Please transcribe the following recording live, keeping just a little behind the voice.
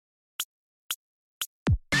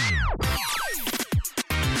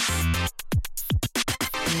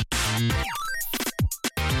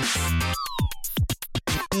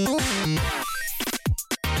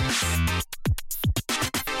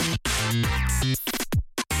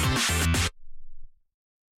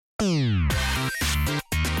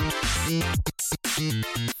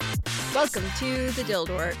Welcome to the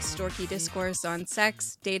Dildorks, dorky discourse on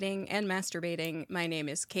sex, dating, and masturbating. My name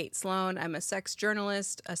is Kate Sloan. I'm a sex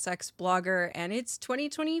journalist, a sex blogger, and it's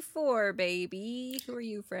 2024, baby. Who are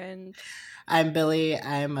you, friend? I'm Billy.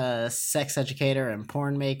 I'm a sex educator and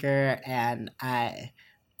porn maker, and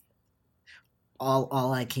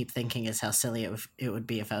all I keep thinking is how silly it would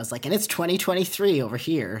be if I was like, and it's 2023 over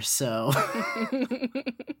here, so I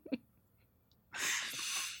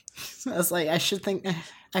was like,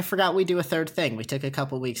 I forgot we do a third thing. We took a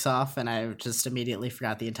couple weeks off, and I just immediately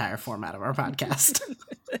forgot the entire format of our podcast.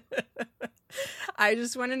 I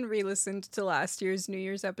just went and re-listened to last year's New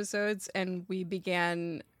Year's episodes, and we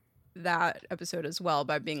began that episode as well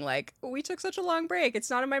by being like, we took such a long break. It's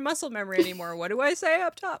not in my muscle memory anymore. What do I say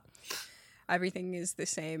up top? Everything is the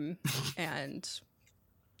same, and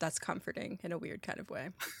that's comforting in a weird kind of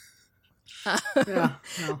way. Yeah.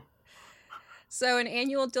 So an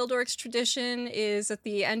annual Dildorks tradition is at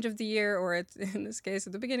the end of the year, or in this case,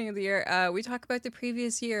 at the beginning of the year, we talk about the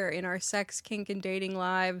previous year in our sex, kink, and dating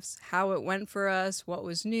lives, how it went for us, what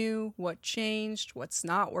was new, what changed, what's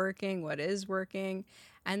not working, what is working.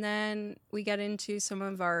 And then we get into some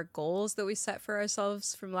of our goals that we set for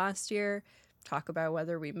ourselves from last year, talk about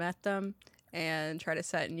whether we met them, and try to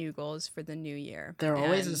set new goals for the new year. They're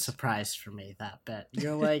always a surprise for me, that bit.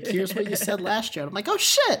 You're like, here's what you said last year. And I'm like, oh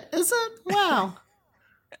shit, is it? Wow.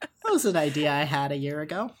 That was an idea I had a year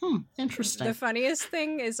ago. Interesting. The funniest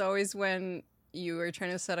thing is always when you were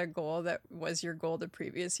trying to set a goal that was your goal the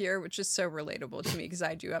previous year, which is so relatable to me because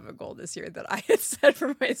I do have a goal this year that I had set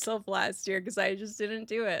for myself last year because I just didn't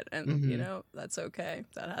do it. And, you know, that's okay.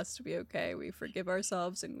 That has to be okay. We forgive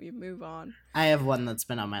ourselves and we move on. I have one that's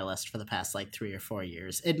been on my list for the past 3 or 4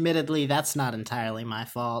 years. Admittedly, that's not entirely my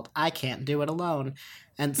fault. I can't do it alone.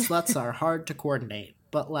 And sluts are hard to coordinate.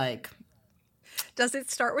 But does it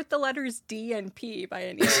start with the letters D and P by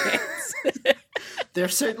any chance? They're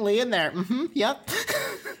certainly in there. Yep.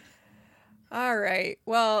 All right.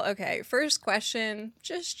 Well, okay. First question,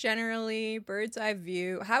 just generally, bird's eye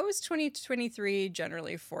view. How was 2023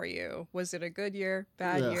 generally for you? Was it a good year,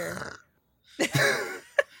 bad year? I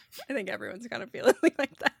think everyone's kind of feeling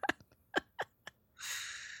like that.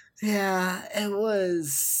 Yeah, it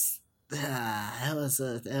was.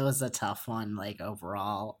 It was a tough one.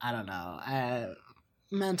 Overall, I don't know.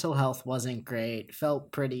 Mental health wasn't great.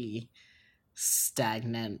 Felt pretty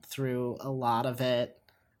stagnant through a lot of it.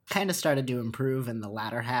 Kind of started to improve in the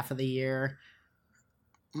latter half of the year,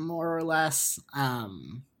 more or less.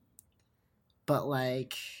 But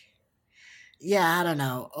yeah, I don't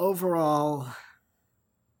know. Overall,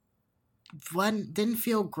 one didn't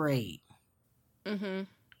feel great.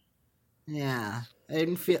 Yeah, I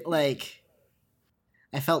didn't feel I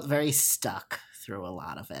felt very stuck through a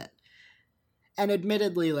lot of it. And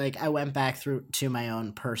admittedly, I went back through to my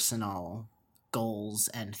own personal goals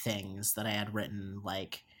and things that I had written,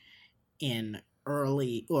 in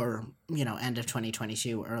early or, end of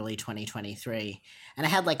 2022, early 2023. And I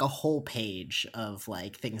had, a whole page of,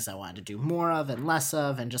 things I wanted to do more of and less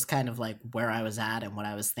of, and just kind of, where I was at and what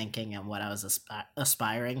I was thinking and what I was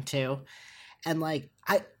aspiring to. And,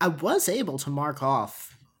 I was able to mark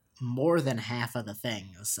off more than half of the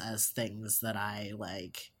things as things that I,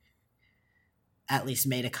 at least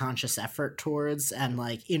made a conscious effort towards. And,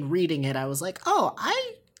 in reading it, I was like, oh,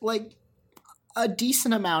 a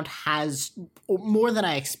decent amount has, more than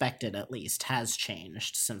I expected at least, has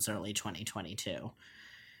changed since early 2022.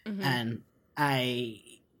 And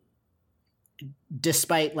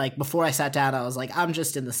despite, before I sat down, I was like, I'm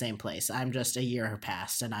just in the same place. I'm just a year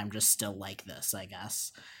past, and I'm just still like this, I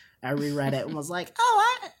guess. I reread it and was like,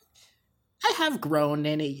 oh, I have grown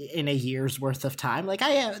in a year's worth of time.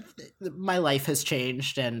 My life has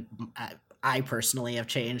changed, and I personally have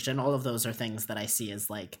changed, and all of those are things that I see as,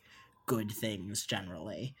 good things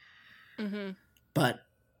generally. But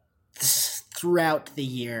throughout the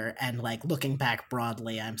year and, looking back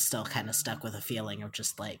broadly, I'm still kind of stuck with a feeling of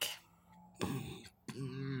just,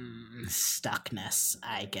 stuckness,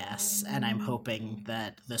 I guess. And I'm hoping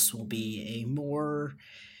that this will be a more,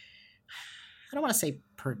 I don't want to say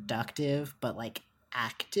productive, but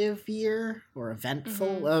active year or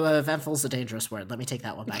eventful. Eventful's a dangerous word. Let me take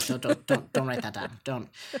that one back. Don't write that down. Don't.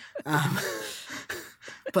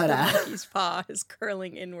 But his paw is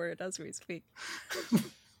curling inward as we speak.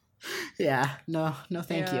 Yeah. No.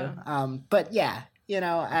 Thank you. But yeah,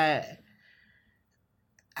 I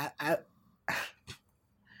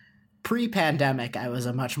pre-pandemic, I was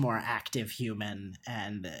a much more active human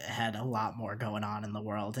and had a lot more going on in the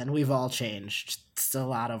world, and we've all changed a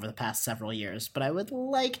lot over the past several years, but I would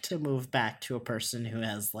like to move back to a person who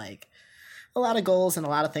has a lot of goals and a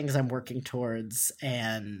lot of things I'm working towards,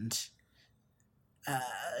 and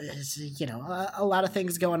a lot of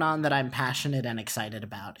things going on that I'm passionate and excited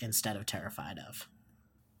about instead of terrified of.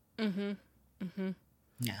 Mm-hmm. Mm-hmm.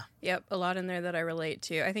 Yeah. Yep, a lot in there that I relate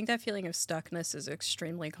to. I think that feeling of stuckness is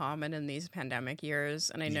extremely common in these pandemic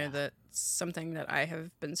years. And I know Yeah. that something that I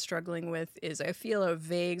have been struggling with is I feel a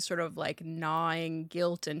vague sort of like gnawing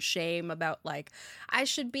guilt and shame about like, I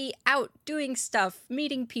should be out doing stuff,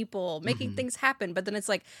 meeting people, making Mm-hmm. things happen. But then it's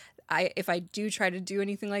like, if I do try to do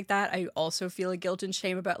anything like that, I also feel a guilt and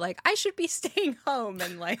shame about like, I should be staying home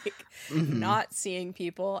and like Mm-hmm. not seeing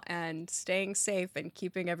people and staying safe and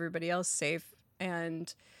keeping everybody else safe.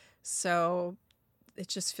 And so it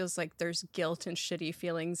just feels like there's guilt and shitty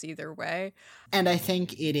feelings either way. And I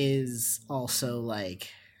think it is also like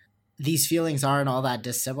these feelings aren't all that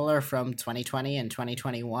dissimilar from 2020 and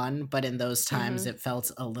 2021, but in those times Mm-hmm. it felt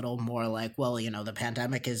a little more like, well, the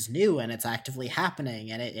pandemic is new and it's actively happening,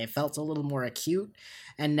 and it felt a little more acute.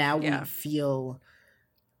 And now we Yeah. feel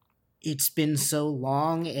it's been so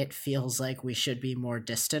long, it feels like we should be more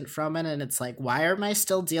distant from it. And it's like, why am I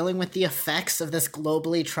still dealing with the effects of this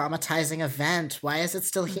globally traumatizing event? Why is it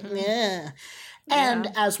still hitting? Mm-hmm. And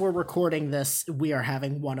Yeah. as we're recording this, we are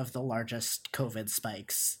having one of the largest COVID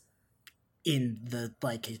spikes in the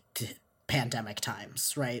pandemic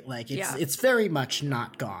times, right? Like Yeah. it's very much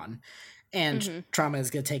not gone. And Mm-hmm. trauma is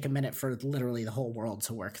going to take a minute for literally the whole world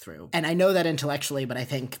to work through. And I know that intellectually, but I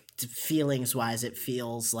think feelings wise, it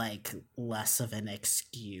feels like less of an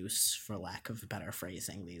excuse, for lack of better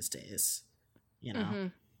phrasing, these days. Mm-hmm.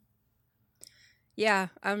 Yeah,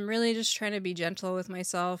 I'm really just trying to be gentle with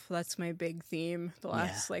myself. That's my big theme the Yeah.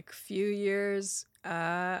 last like few years.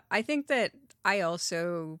 I think that I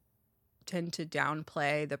also tend to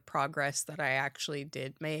downplay the progress that I actually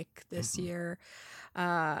did make this Mm-hmm. year.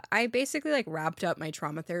 I basically like wrapped up my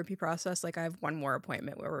trauma therapy process. Like I have one more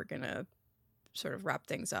appointment where we're gonna sort of wrap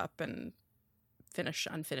things up and finish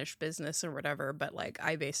unfinished business or whatever. But like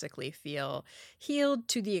I basically feel healed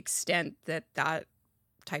to the extent that that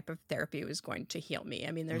type of therapy was going to heal me.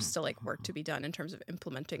 I mean, there's still like work Mm-hmm. to be done in terms of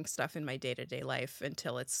implementing stuff in my day-to-day life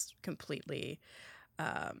until it's completely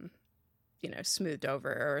um smoothed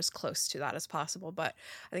over or as close to that as possible. But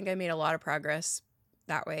I think I made a lot of progress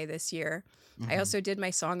that way this year. I Mm-hmm. also did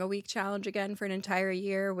my song a week challenge again for an entire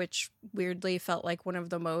year, which weirdly felt like one of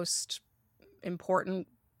the most important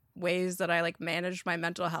ways that I like managed my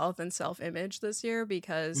mental health and self-image this year,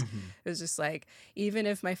 because Mm-hmm. it was just like, even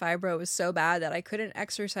if my fibro was so bad that I couldn't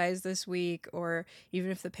exercise this week, or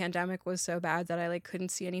even if the pandemic was so bad that I like couldn't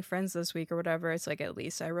see any friends this week or whatever, it's like at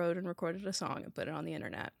least I wrote and recorded a song and put it on the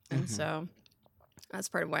internet. And Mm-hmm. so that's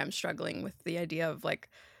part of why I'm struggling with the idea of like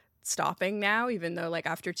stopping now, even though like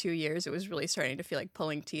after 2 years it was really starting to feel like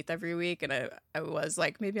pulling teeth every week, and I was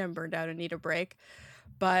like, maybe I'm burned out and need a break.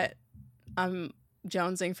 But I'm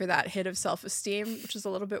jonesing for that hit of self-esteem, which is a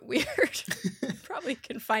little bit weird. Probably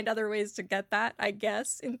can find other ways to get that, I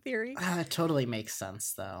guess, in theory. It totally makes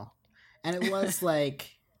sense, though. And it was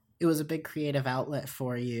like, it was a big creative outlet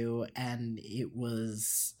for you, and it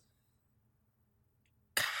was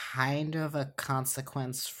kind of a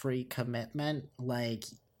consequence free commitment. Like,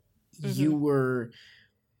 Mm-hmm. you were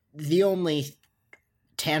the only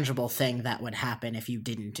tangible thing that would happen if you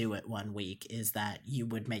didn't do it one week is that you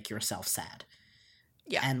would make yourself sad.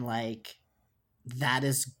 Yeah. And like, that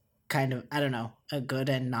is kind of, I don't know, a good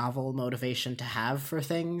and novel motivation to have for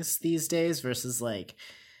things these days versus like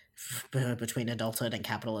between adulthood and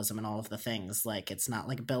capitalism and all of the things. Like, it's not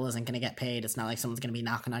like a bill isn't going to get paid. It's not like someone's going to be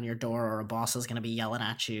knocking on your door, or a boss is going to be yelling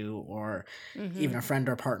at you, or Mm-hmm. even a friend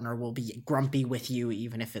or partner will be grumpy with you,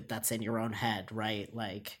 even if that's in your own head, right?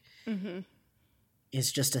 Like, Mm-hmm.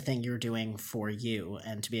 it's just a thing you're doing for you,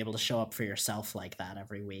 and to be able to show up for yourself like that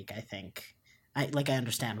every week, I think I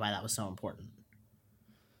understand why that was so important.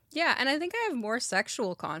 Yeah, and I think I have more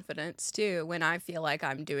sexual confidence too when I feel like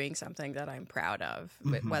I'm doing something that I'm proud of,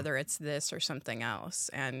 Mm-hmm. whether it's this or something else.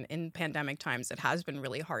 And in pandemic times, it has been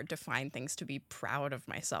really hard to find things to be proud of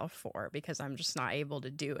myself for, because I'm just not able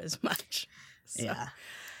to do as much. So Yeah.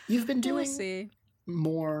 You've been we'll doing see.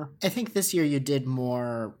 more, I think this year you did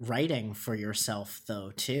more writing for yourself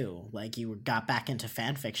though too. Like, you got back into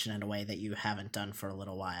fan fiction in a way that you haven't done for a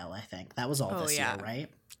little while. I think that was all Oh, this year, yeah. right?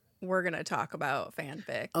 We're going to talk about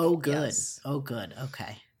fanfic. Oh good. Yes. Oh good.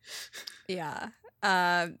 Okay. Yeah.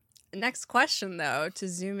 Uh, Next question, though, to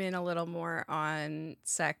zoom in a little more on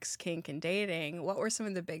sex, kink, and dating, what were some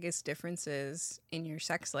of the biggest differences in your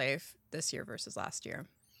sex life this year versus last year?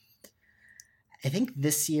 I think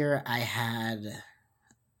this year I had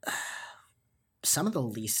some of the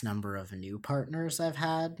least number of new partners I've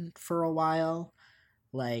had for a while.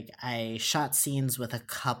 Like, I shot scenes with a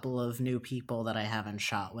couple of new people that I haven't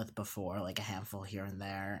shot with before, like a handful here and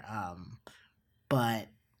there, but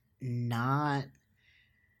not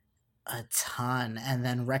a ton. And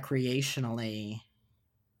then recreationally,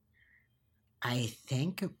 I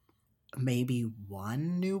think maybe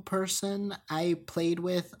one new person I played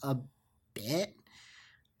with a bit.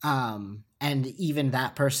 And even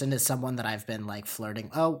that person is someone that I've been like flirting.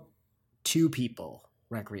 Oh, two people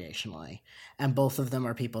recreationally, and both of them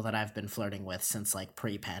are people that I've been flirting with since like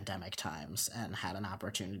pre-pandemic times and had an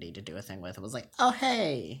opportunity to do a thing with. It was like, oh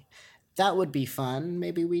hey, that would be fun.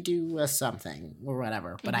 Maybe we do something or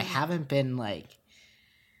whatever. But I Mm-hmm. haven't been like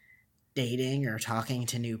dating or talking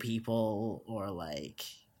to new people or like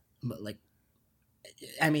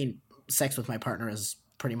I mean, sex with my partner is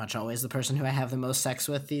pretty much always the person who I have the most sex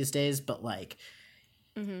with these days, but like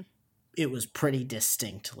Mm-hmm. it was pretty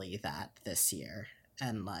distinctly that this year.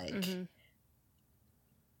 And like Mm-hmm.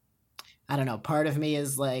 I don't know, part of me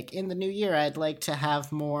is like in the new year I'd like to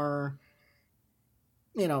have more,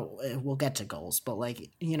 we'll get to goals, but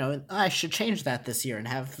like, I should change that this year and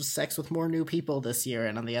have sex with more new people this year.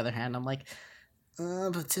 And on the other hand, I'm like,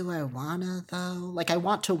 but do I wanna though? Like I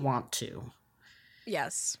want to.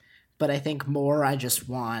 Yes. But I think more I just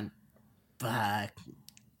want uh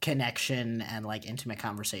connection and like intimate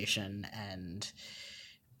conversation and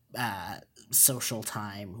uh, social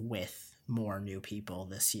time with more new people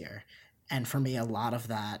this year. And for me, a lot of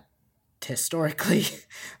that historically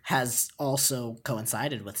has also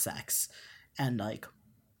coincided with sex. And like,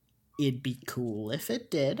 it'd be cool if it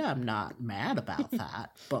did. I'm not mad about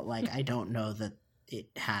that. But like, I don't know that it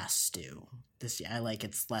has to this year. I like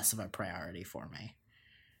it's less of a priority for me.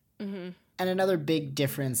 Mm-hmm. And another big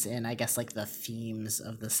difference in, I guess, like the themes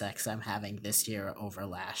of the sex I'm having this year over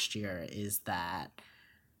last year is that,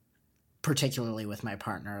 particularly with my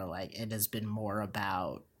partner, like it has been more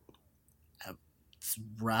about uh,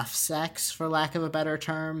 rough sex, for lack of a better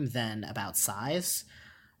term, than about size.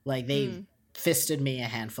 Like they've Mm. fisted me a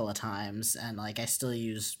handful of times, and like I still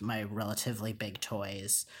use my relatively big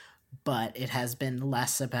toys, but it has been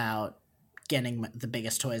less about getting the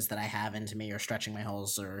biggest toys that I have into me or stretching my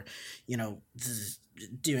holes or,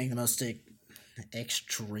 doing the most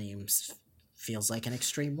extremes. Feels like an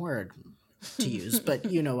extreme word to use,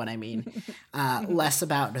 but you know what I mean. Mm-hmm. Less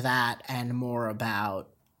about that and more about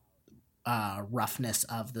roughness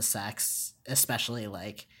of the sex, especially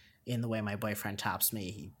like in the way my boyfriend tops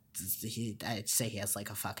me. I'd say he has like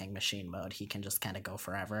a fucking machine mode. He can just kind of go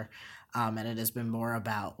forever. And it has been more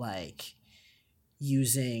about like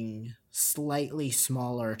using slightly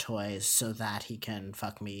smaller toys so that he can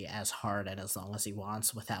fuck me as hard and as long as he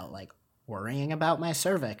wants without like worrying about my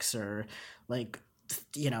cervix or like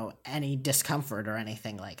any discomfort or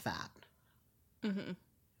anything like that. Mm-hmm.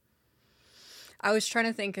 I was trying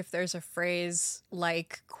to think if there's a phrase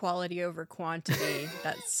like quality over quantity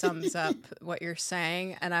that sums up what you're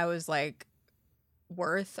saying, and I was like,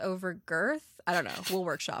 worth over girth. I don't know. We'll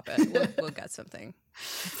workshop it. We'll get something.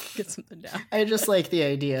 Get something down. I just like the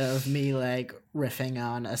idea of me like riffing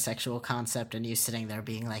on a sexual concept and you sitting there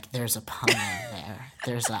being like, there's a pun in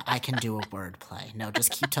there. I can do a wordplay. No,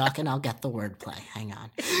 just keep talking. I'll get the wordplay. Hang on.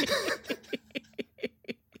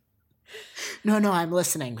 No, I'm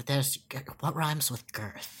listening. There's what rhymes with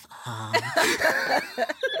girth?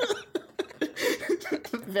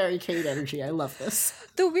 Very Kate energy. I love this.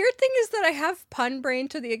 The weird thing is that I have pun brain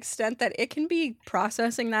to the extent that it can be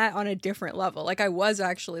processing that on a different level. Like I was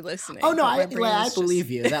actually listening. Oh no, but my brain I was believe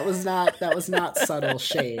just... you. That was not subtle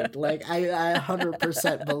shade. Like I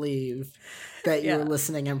 100% believe that you were Yeah.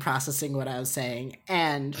 listening and processing what I was saying,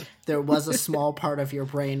 and there was a small part of your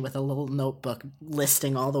brain with a little notebook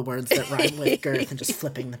listing all the words that rhyme with girth and just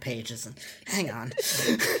flipping the pages and hang on.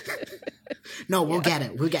 No, we'll get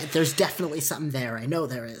it. There's definitely something there. I know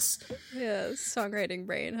there is. Yeah, songwriting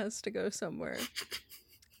brain has to go somewhere.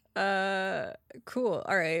 Cool.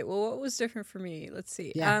 All right. Well, what was different for me? Let's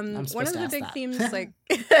see. Yeah, I'm One supposed of to the ask big that. themes, like,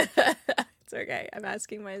 it's okay. I'm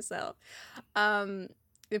asking myself. Um,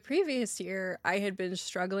 the previous year, I had been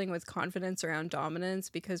struggling with confidence around dominance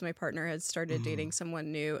because my partner had started dating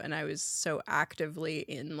someone new, and I was so actively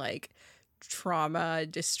in like trauma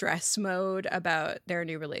distress mode about their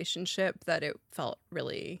new relationship that it felt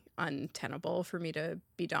really untenable for me to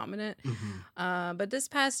be dominant. Mm-hmm. But this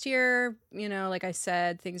past year, like I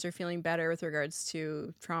said, things are feeling better with regards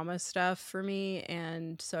to trauma stuff for me.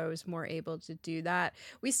 And so I was more able to do that.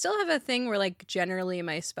 We still have a thing where, like, generally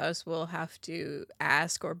my spouse will have to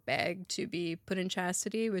ask or beg to be put in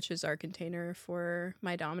chastity, which is our container for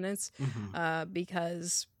my dominance,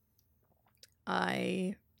 because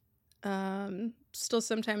I still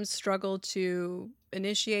sometimes struggle to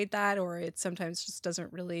initiate that, or it sometimes just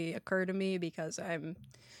doesn't really occur to me because I'm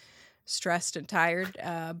stressed and tired.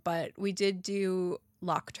 But we did do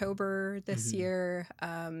Locktober this Mm-hmm. year.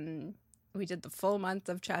 We did the full month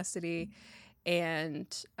of chastity and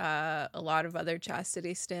a lot of other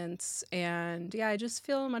chastity stints. And yeah, I just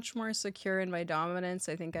feel much more secure in my dominance.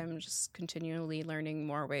 I think I'm just continually learning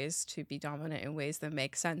more ways to be dominant in ways that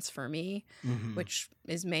make sense for me, Mm-hmm. which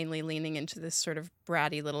is mainly leaning into this sort of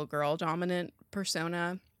bratty little girl dominant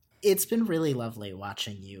persona. It's been really lovely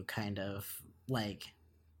watching you kind of like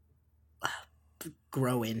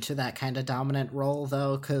grow into that kind of dominant role,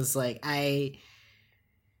 though, because like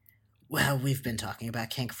well, we've been talking about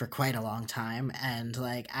kink for quite a long time, and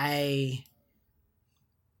like I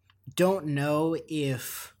don't know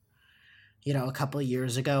if, you know, a couple of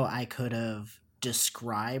years ago I could have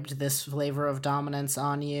described this flavor of dominance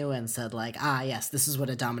on you and said like, ah, yes, this is what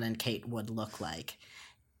a dominant Kate would look like.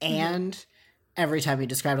 Mm-hmm. And every time you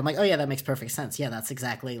described it, I'm like, oh yeah, that makes perfect sense. Yeah, that's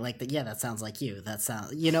exactly like that. Yeah, that sounds like you. That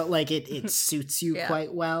sounds, you know, like it suits you Yeah.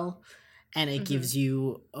 quite well, and it Mm-hmm. gives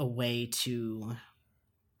you a way to,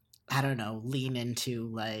 I don't know, lean into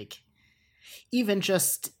like even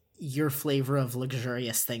just your flavor of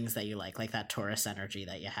luxurious things that you like that Taurus energy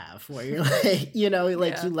that you have, where you're like, you know,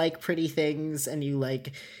 like you Yeah. like pretty things and you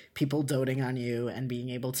like people doting on you and being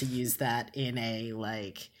able to use that in a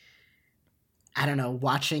like, I don't know,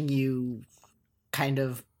 watching you kind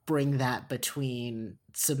of bring that between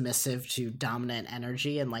submissive to dominant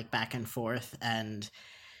energy and like back and forth. And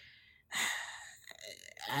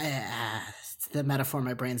I, the metaphor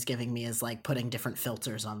my brain's giving me is like putting different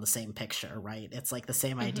filters on the same picture, right? It's like the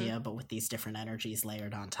same Mm-hmm. idea but with these different energies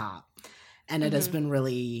layered on top, and it has Mm-hmm. been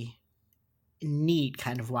really neat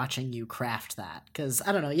kind of watching you craft that, because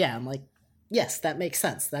I don't know, yeah, I'm like, yes, that makes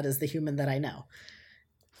sense, that is the human that I know.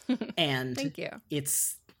 And Thank you.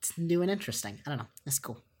 it's new and interesting. I don't know, it's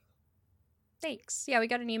cool. Thanks. Yeah, we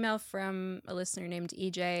got an email from a listener named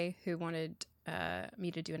EJ who wanted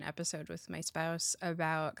me to do an episode with my spouse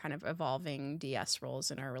about kind of evolving DS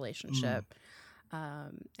roles in our Mm, relationship.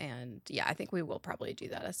 And yeah, I think we will probably do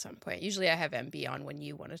that at some point. Usually I have MB on when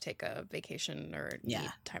you want to take a vacation or yeah.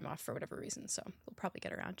 need time off for whatever reason. So we'll probably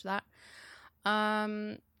get around to that.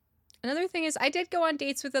 Um, Another thing is I did go on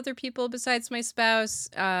dates with other people besides my spouse.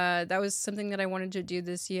 That was something that I wanted to do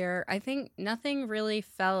this year. I think nothing really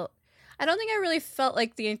felt. I don't think I really felt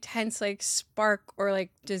like the intense like spark or like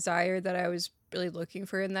desire that I was really looking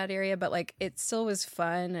for in that area, but like it still was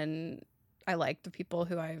fun and I like the people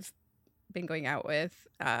who I've been going out with.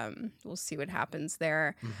 We'll see what happens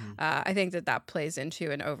there. Hmm. I think that that plays into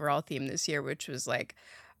an overall theme this year, which was like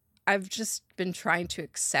I've just been trying to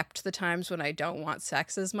accept the times when I don't want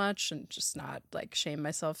sex as much and just not like shame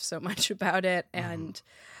myself so much about it. Hmm. And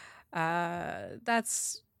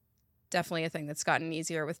that's definitely a thing that's gotten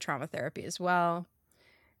easier with trauma therapy as well.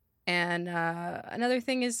 And another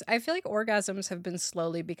thing is, I feel like orgasms have been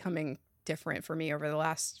slowly becoming different for me over the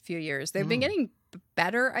last few years. They've been Mm. getting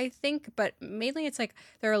better, I think, but mainly it's like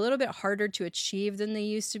they're a little bit harder to achieve than they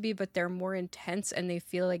used to be, but they're more intense and they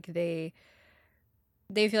feel like they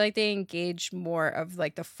engage more of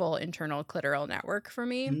like the full internal clitoral network for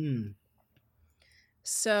me. Mm.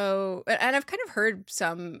 So, and I've kind of heard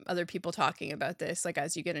some other people talking about this, like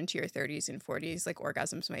as you get into your 30s and 40s, like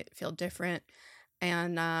orgasms might feel different.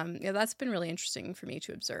 And yeah, that's been really interesting for me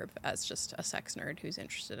to observe as just a sex nerd who's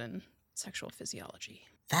interested in sexual physiology.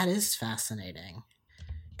 That is fascinating.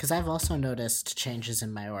 Because I've also noticed changes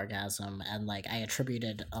in my orgasm, and like I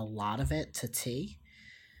attributed a lot of it to tea.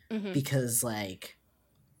 Mm-hmm. Because like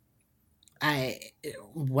I,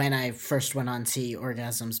 when I first went on tea,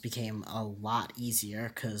 orgasms became a lot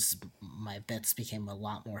easier because my bits became a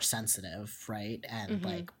lot more sensitive, right? And Mm-hmm.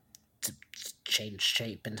 like to change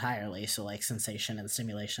shape entirely. So like sensation and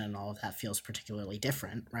stimulation and all of that feels particularly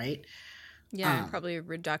different, right? Yeah, and Um, probably a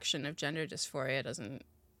reduction of gender dysphoria doesn't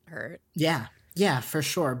hurt. yeah, yeah, for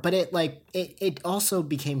sure. But it like it also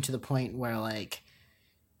became to the point where like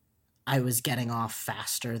I was getting off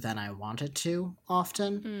faster than I wanted to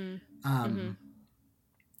often. Mm. Mm-hmm. Um,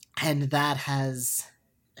 and that has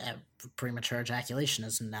premature ejaculation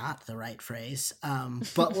is not the right phrase.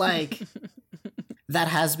 But like that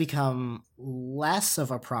has become less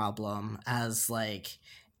of a problem as like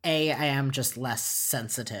I am just less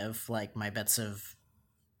sensitive. Like my bits have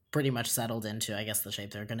pretty much settled into, I guess, the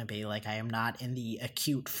shape they're going to be. Like I am not in the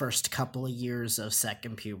acute first couple of years of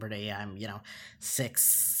second puberty. I'm, you know,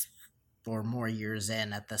 6 or more years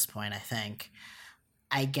in at this point, I think.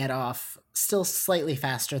 I get off still slightly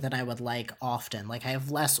faster than I would like often. Like I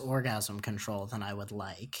have less orgasm control than I would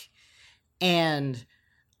like. And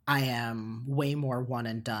I am way more one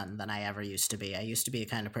and done than I ever used to be. I used to be the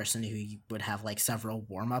kind of person who would have like several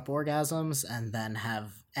warm up orgasms and then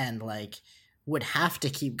would have to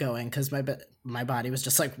keep going because my body was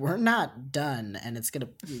just like, we're not done, and it's gonna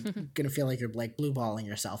feel like you're like blue balling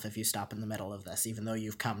yourself if you stop in the middle of this, even though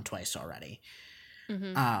you've come twice already.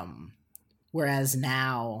 Um, whereas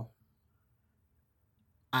now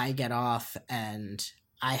I get off and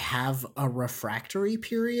I have a refractory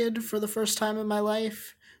period for the first time in my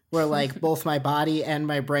life where like both my body and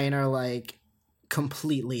my brain are like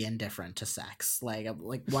completely indifferent to sex. Like I'm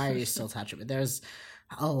like, why are you still touching me? There's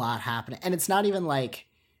a lot happening. And it's not even like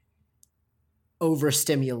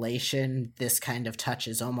overstimulation. This kind of touch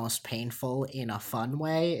is almost painful in a fun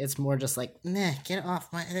way. It's more just like, nah, get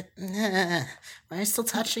off my nah, why are you still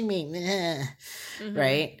touching me? Nah.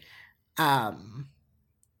 Right?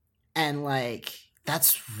 And like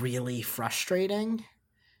that's really frustrating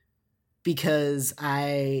because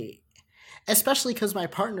especially because my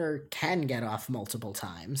partner can get off multiple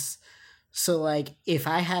times. So like if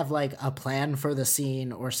I have like a plan for the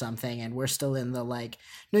scene or something and we're still in the like,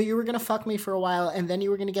 no, you were gonna fuck me for a while and then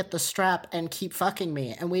you were gonna get the strap and keep fucking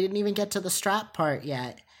me and we didn't even get to the strap part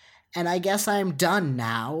yet, and I guess I'm done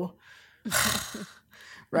now.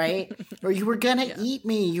 Right? Or you were gonna eat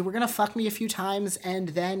me. You were gonna fuck me a few times and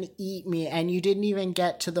then eat me, and you didn't even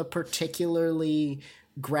get to the particularly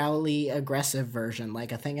growly, aggressive version.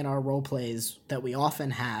 Like a thing in our role plays that we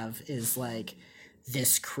often have is like,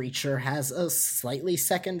 this creature has a slightly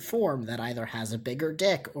second form that either has a bigger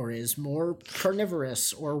dick or is more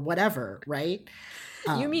carnivorous or whatever, right?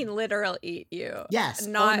 You mean literal eat you. Yes.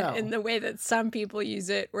 Not in the way that some people use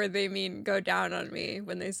it where they mean go down on me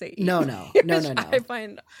when they say eat. No. I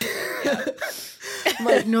find, yeah.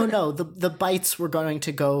 Like, no. The bites were going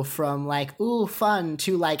to go from like, ooh, fun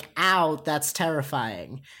to like, ow, that's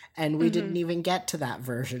terrifying. And we didn't even get to that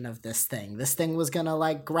version of this thing. This thing was gonna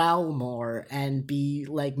like growl more and be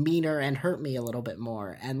like meaner and hurt me a little bit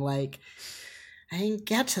more. And like, I didn't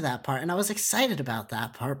get to that part, and I was excited about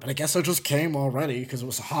that part, but I guess I just came already because it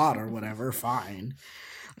was hot or whatever. Fine.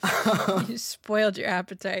 You spoiled your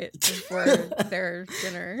appetite before their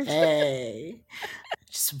dinner. Hey,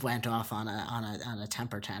 just went off on a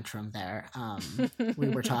temper tantrum there. We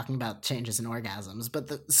were talking about changes in orgasms, but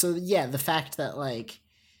the fact that like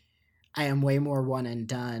I am way more one and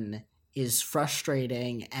done is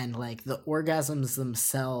frustrating, and like the orgasms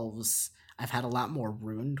themselves, I've had a lot more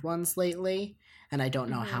ruined ones lately. And I don't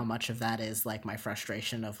know how much of that is like my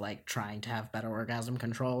frustration of like trying to have better orgasm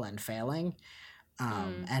control and failing,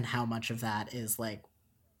 and how much of that is like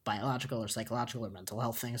biological or psychological or mental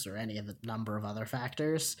health things or any of the number of other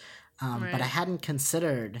factors. Right. But I hadn't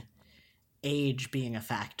considered age being a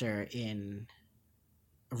factor in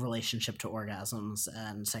relationship to orgasms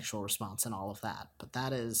and sexual response and all of that. But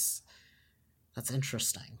that's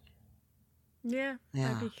interesting. Yeah,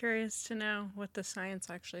 I'd be curious to know what the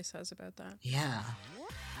science actually says about that. Yeah.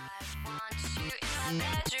 I want you in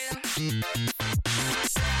my bedroom.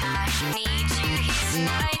 I need you here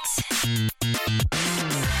tonight.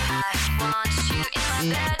 I want you in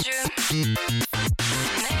my bedroom.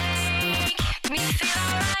 Make me feel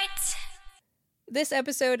alright. This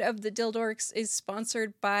episode of The Dildorks is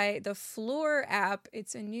sponsored by the Flure app.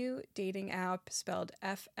 It's a new dating app spelled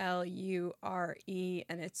Flure,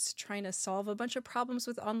 and it's trying to solve a bunch of problems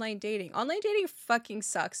with online dating. Online dating fucking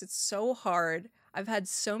sucks. It's so hard. I've had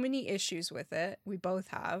so many issues with it. We both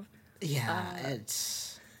have. Yeah,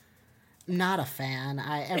 it's not a fan.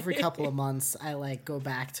 Every couple of months I like go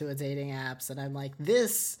back to a dating apps and I'm like,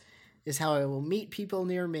 this is how I will meet people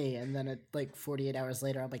near me, and then at like 48 hours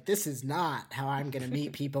later I'm like, this is not how I'm gonna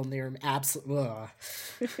meet people near me. Absolutely.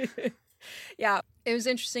 Yeah, it was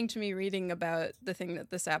interesting to me reading about the thing that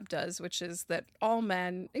this app does, which is that all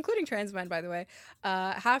men, including trans men, by the way,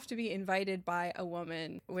 have to be invited by a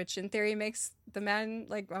woman, which in theory makes the men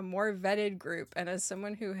like a more vetted group. And as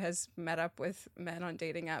someone who has met up with men on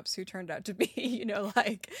dating apps who turned out to be,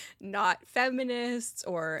 like not feminists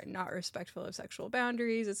or not respectful of sexual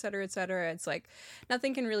boundaries, et cetera, it's like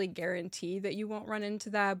nothing can really guarantee that you won't run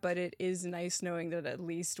into that. But it is nice knowing that at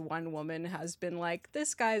least one woman has been like,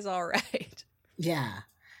 this guy's all right. Yeah.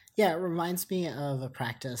 Yeah, it reminds me of a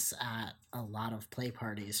practice at a lot of play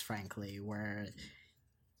parties, frankly, where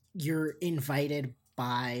you're invited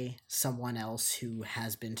by someone else who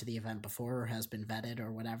has been to the event before or has been vetted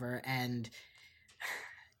or whatever, and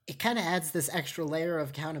it kind of adds this extra layer of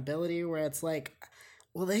accountability where it's like,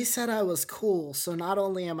 well, they said I was cool, so not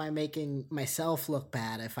only am I making myself look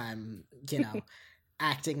bad if I'm,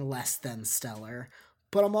 acting less than stellar,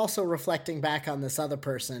 But I'm also reflecting back on this other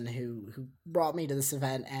person who brought me to this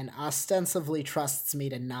event and ostensibly trusts me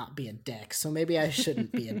to not be a dick. So maybe I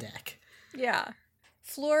shouldn't be a dick. Yeah.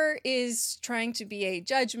 Floor is trying to be a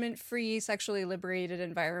judgment-free, sexually liberated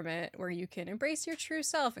environment where you can embrace your true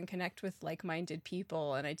self and connect with like-minded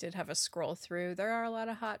people. And I did have a scroll through. There are a lot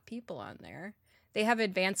of hot people on there. They have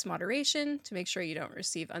advanced moderation to make sure you don't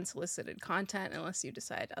receive unsolicited content unless you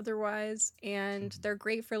decide otherwise. And they're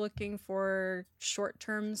great for looking for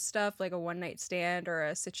short-term stuff like a one-night stand or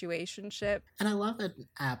a situationship. And I love an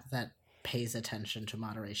app that pays attention to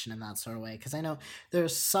moderation in that sort of way, because I know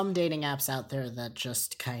there's some dating apps out there that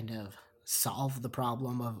just kind of solve the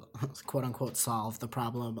problem of quote unquote solve the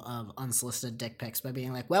problem of unsolicited dick pics by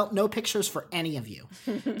being like, well, no pictures for any of you.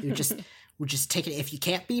 We're just taking it. If you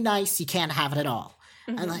can't be nice, you can't have it at all.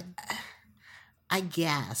 And like, I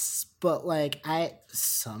guess, but like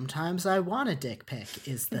sometimes I want a dick pic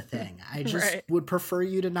is the thing. I just would prefer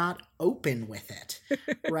you to not open with it.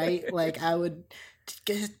 Right? Like I would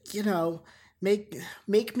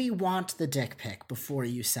make me want the dick pic before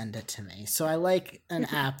you send it to me. So I like an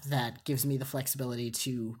app that gives me the flexibility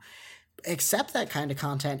to accept that kind of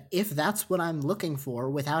content if that's what I'm looking for,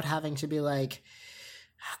 without having to be like,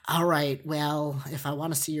 all right, well, if I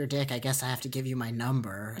want to see your dick, I guess I have to give you my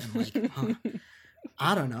number. And like,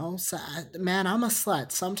 I don't know. So, man, I'm a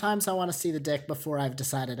slut. Sometimes I want to see the dick before I've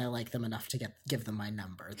decided I like them enough to give them my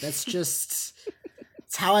number. That's just,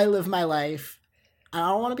 it's how I live my life. I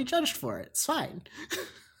don't want to be judged for it. It's fine.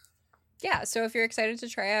 Yeah, so if you're excited to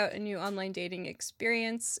try out a new online dating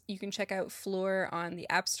experience, you can check out Floor on the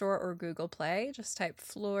App Store or Google Play. Just type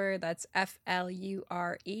Floor, that's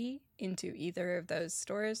Flure, into either of those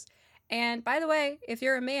stores. And by the way, if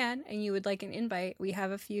you're a man and you would like an invite, we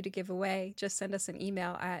have a few to give away. Just send us an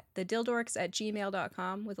email at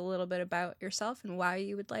thedildorks@gmail.com with a little bit about yourself and why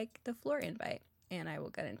you would like the Floor invite. And I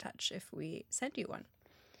will get in touch if we send you one.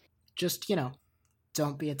 Just,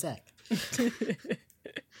 don't be a dick.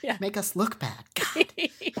 Yeah. Make us look bad. God.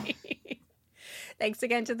 Thanks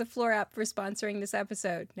again to the Floor app for sponsoring this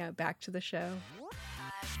episode. Now back to the show.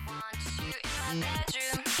 I want you in my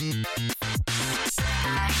bedroom.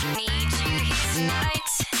 I need you here tonight.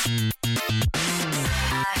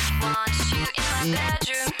 I want you in my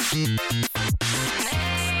bedroom.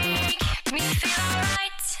 Make me feel alright.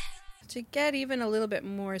 To get even a little bit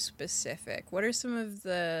more specific, what are some of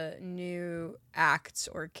the new acts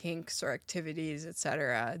or kinks or activities,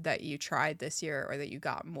 etc., that you tried this year or that you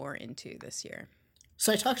got more into this year?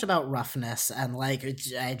 So I talked about roughness, and like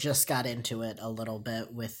I just got into it a little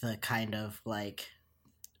bit with the kind of like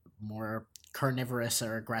more carnivorous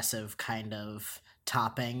or aggressive kind of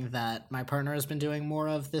topping that my partner has been doing more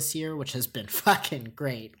of this year, which has been fucking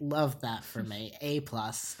great. Love that for me. A+.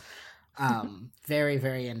 Very,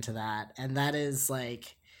 very into that. And that is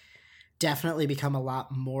like definitely become a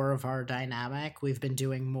lot more of our dynamic. We've been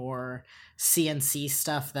doing more CNC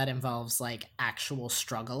stuff that involves like actual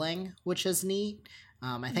struggling, which is neat.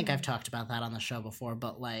 I think I've talked about that on the show before,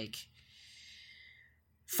 but like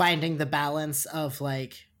finding the balance of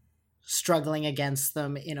like struggling against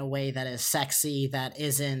them in a way that is sexy, that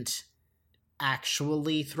isn't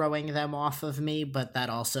actually throwing them off of me, but that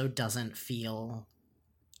also doesn't feel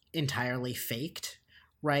entirely faked,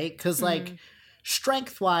 right? Because like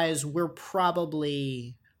strength wise, we're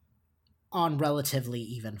probably on relatively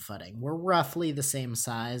even footing. We're roughly the same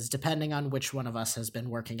size. Depending on which one of us has been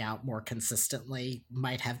working out more consistently,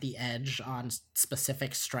 might have the edge on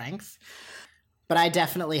specific strength. But I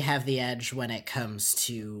definitely have the edge when it comes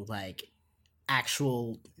to like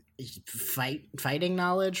actual fighting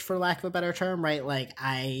knowledge, for lack of a better term, right? Like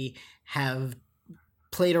I have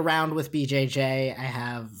played around with BJJ. I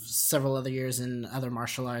have several other years in other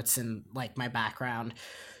martial arts in like my background.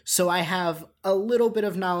 So I have a little bit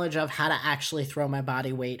of knowledge of how to actually throw my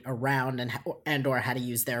body weight around and or how to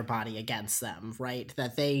use their body against them, right?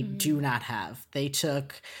 That they do not have.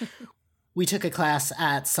 We took a class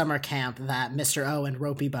at summer camp that Mr. O and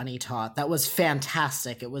Ropey Bunny taught. That was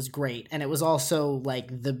fantastic. It was great. And it was also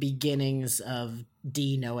like the beginnings of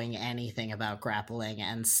D knowing anything about grappling.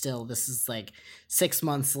 And still, this is like 6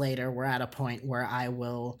 months later, we're at a point where I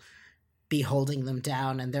will be holding them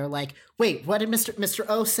down and they're like, wait, what did Mr.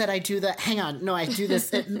 O said I do that? Hang on. No, I do this.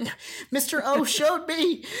 Mr. O showed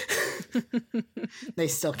me. They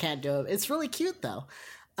still can't do it. It's really cute though.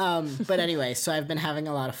 But anyway, so I've been having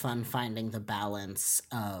a lot of fun finding the balance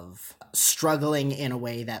of struggling in a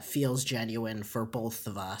way that feels genuine for both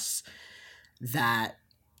of us, that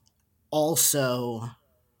also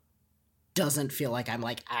doesn't feel like I'm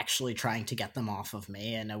like actually trying to get them off of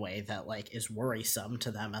me in a way that like is worrisome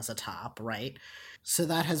to them as a top, right? So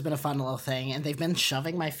that has been a fun little thing. And they've been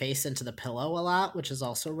shoving my face into the pillow a lot, which is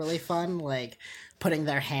also really fun. Like putting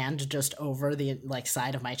their hand just over the like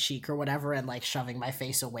side of my cheek or whatever and like shoving my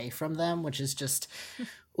face away from them, which is just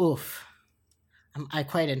oof. I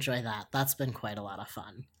quite enjoy that. That's been quite a lot of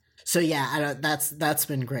fun. So yeah, that's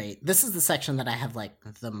been great. This is the section that I have like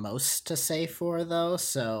the most to say for though,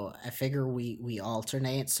 so I figure we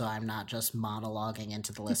alternate so I'm not just monologuing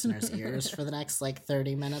into the listeners' ears for the next like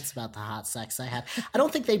 30 minutes about the hot sex I had. I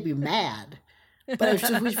don't think they'd be mad,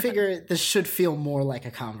 but we figure this should feel more like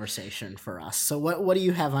a conversation for us. So what do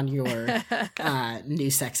you have on your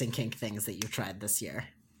new sex and kink things that you've tried this year?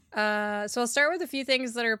 So I'll start with a few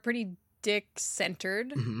things that are pretty dick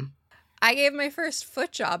centered. Mm-hmm. I gave my first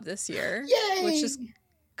foot job this year. Yay! Which is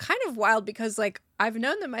kind of wild because, like, I've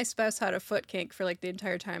known that my spouse had a foot kink for, like, the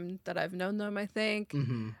entire time that I've known them, I think.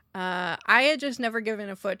 Mm-hmm. I had just never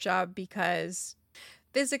given a foot job because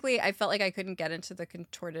physically I felt like I couldn't get into the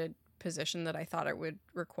contorted position that I thought it would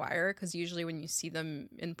require, because usually when you see them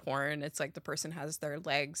in porn, it's like the person has their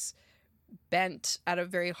legs bent at a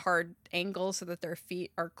very hard angle so that their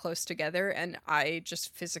feet are close together, and I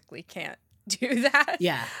just physically can't do that.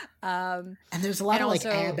 Yeah. And there's a lot of also,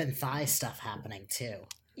 like ab and thigh stuff happening too.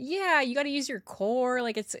 Yeah, you got to use your core.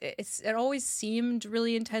 Like it always seemed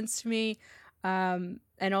really intense to me. And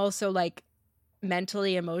also like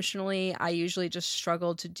mentally, emotionally, I usually just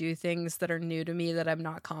struggle to do things that are new to me that I'm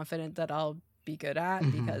not confident that I'll be good at,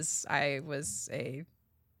 because I was a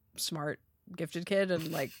smart, gifted kid,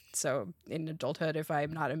 and like, so in adulthood, if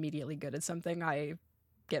I'm not immediately good at something, I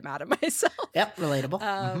get mad at myself. Yep,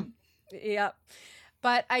 relatable. Yep.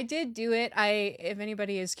 But I did do it. If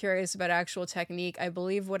anybody is curious about actual technique, I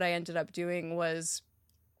believe what I ended up doing was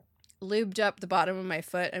lubed up the bottom of my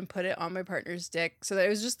foot and put it on my partner's dick so that it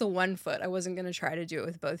was just the one foot. I wasn't going to try to do it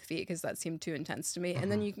with both feet because that seemed too intense to me.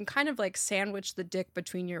 And then you can kind of like sandwich the dick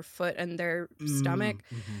between your foot and their stomach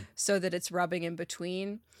so that it's rubbing in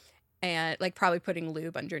between, and like probably putting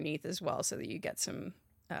lube underneath as well so that you get some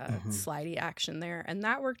slidey action there. And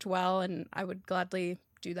that worked well, and I would gladly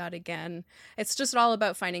do that again. It's just all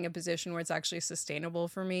about finding a position where it's actually sustainable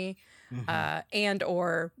for me, and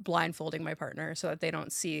or blindfolding my partner so that they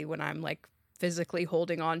don't see when I'm like physically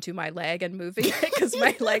holding on to my leg and moving it because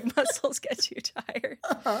my leg muscles get too tired.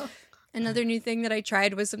 Another new thing that I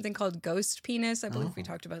tried was something called ghost penis. I believe we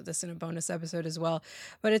talked about this in a bonus episode as well.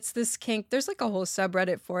 But it's this kink. There's like a whole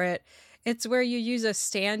subreddit for it. It's where you use a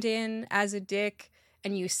stand-in as a dick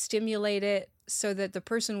and you stimulate it so that the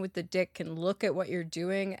person with the dick can look at what you're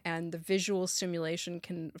doing, and the visual stimulation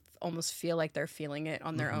can almost feel like they're feeling it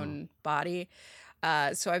on their own body.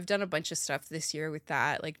 So I've done a bunch of stuff this year with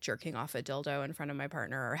that, like jerking off a dildo in front of my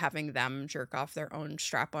partner, or having them jerk off their own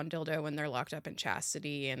strap-on dildo when they're locked up in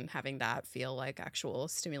chastity, and having that feel like actual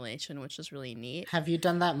stimulation, which is really neat. Have you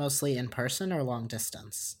done that mostly in person or long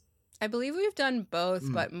distance? I believe we've done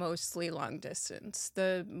both, but mostly long distance.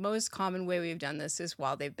 The most common way we've done this is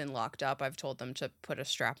while they've been locked up, I've told them to put a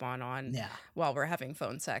strap-on while we're having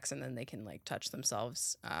phone sex, and then they can like touch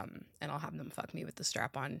themselves, and I'll have them fuck me with the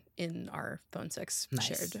strap-on in our phone sex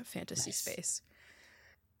shared fantasy space.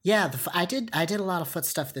 Yeah, I did a lot of foot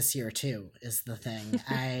stuff this year too, is the thing.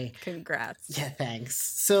 Congrats. Yeah, thanks.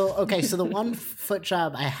 So, okay, so the one foot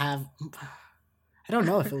job I have, I don't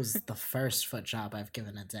know if it was the first foot job I've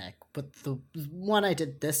given a dick, but the one I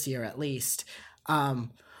did this year at least,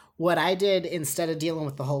 what I did instead of dealing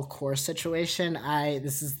with the whole core situation,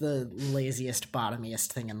 this is the laziest, bottomiest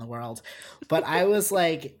thing in the world, but I was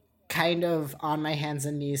like kind of on my hands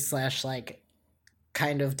and knees / like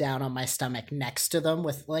kind of down on my stomach next to them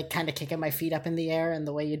with like kind of kicking my feet up in the air in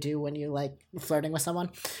the way you do when you like flirting with someone.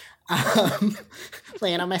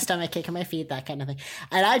 Laying on my stomach, kicking my feet, that kind of thing.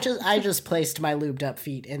 And I just placed my lubed up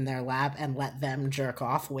feet in their lap and let them jerk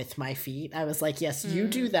off with my feet. I was like, yes, you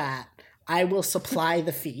do that. I will supply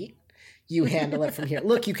the feet. You handle it from here.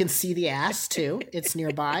 Look, you can see the ass too. It's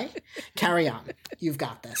nearby. Carry on. You've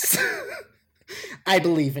got this. I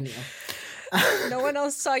believe in you. No one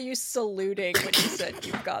else saw you saluting when you said,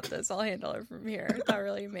 "You've got this. I'll handle it from here." That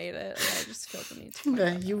really made it. And I just feel the need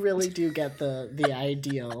to. You really do get the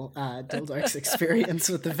ideal Dildarks experience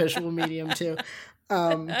with the visual medium too.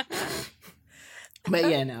 But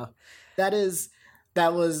yeah, no, that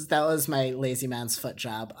was my lazy man's foot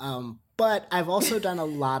job. But I've also done a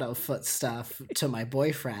lot of foot stuff to my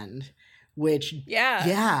boyfriend, which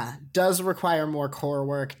does require more core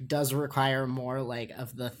work, does require more like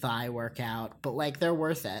of the thigh workout, but like they're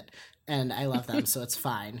worth it, and I love them, so it's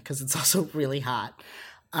fine because it's also really hot.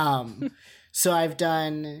 So I've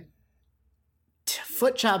done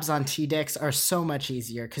foot jobs on T-dicks are so much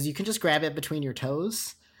easier because you can just grab it between your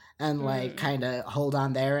toes and like kind of hold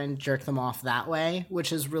on there and jerk them off that way,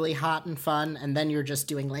 which is really hot and fun. And then you're just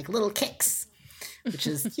doing like little kicks, which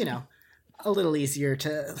is, you know, a little easier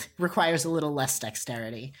to, requires a little less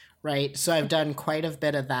dexterity, right? So I've done quite a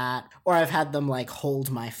bit of that, or I've had them like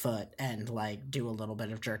hold my foot and like do a little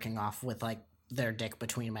bit of jerking off with like their dick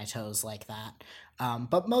between my toes like that.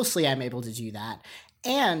 But mostly I'm able to do that.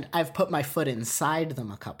 And I've put my foot inside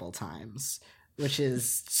them a couple times, which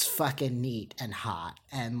is fucking neat and hot.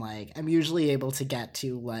 And like, I'm usually able to get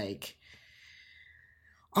to like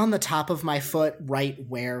on the top of my foot, right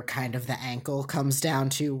where kind of the ankle comes down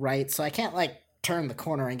to, right? So I can't like turn the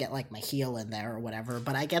corner and get like my heel in there or whatever,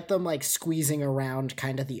 but I get them like squeezing around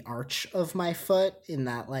kind of the arch of my foot in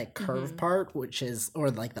that like curve part, which is, or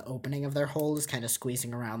like the opening of their hole is kind of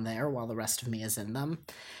squeezing around there while the rest of me is in them.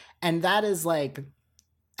 And that is like,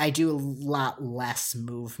 I do a lot less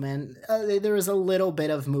movement. There is a little bit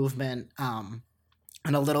of movement,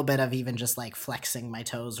 and a little bit of even just like flexing my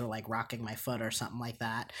toes or like rocking my foot or something like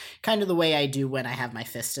that. Kind of the way I do when I have my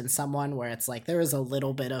fist in someone, where it's like there is a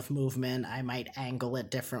little bit of movement. I might angle it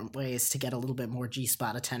different ways to get a little bit more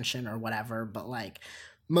G-spot attention or whatever, but like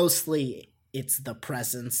mostly it's the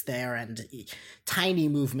presence there, and tiny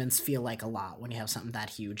movements feel like a lot when you have something that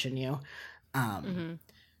huge in you.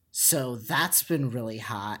 So that's been really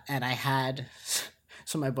hot. And I had,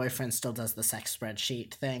 so my boyfriend still does the sex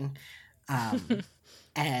spreadsheet thing.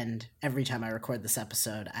 And every time I record this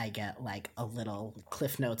episode, I get like a little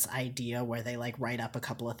Cliff Notes idea where they like write up a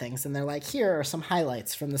couple of things and they're like, here are some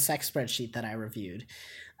highlights from the sex spreadsheet that I reviewed.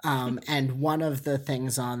 And one of the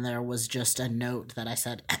things on there was just a note that I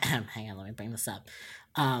said, hang on, let me bring this up.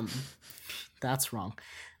 That's wrong.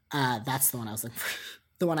 That's the one I was looking for.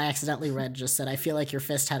 The one I accidentally read just said, I feel like your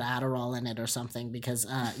fist had Adderall in it or something because,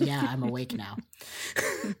 yeah, I'm awake now.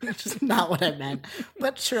 Which is not what I meant,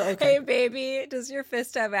 but sure, okay. Hey, baby, does your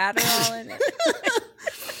fist have Adderall in it?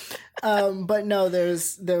 But no,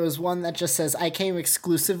 there was one that just says, I came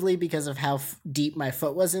exclusively because of how deep my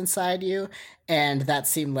foot was inside you, and that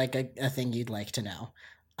seemed like a thing you'd like to know.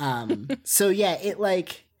 So yeah, it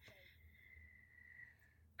like...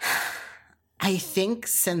 I think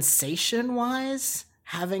sensation-wise,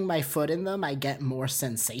 having my foot in them, I get more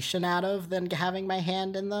sensation out of than having my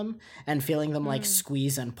hand in them, and feeling them like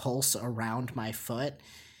squeeze and pulse around my foot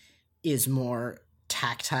is more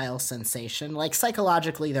tactile sensation. Like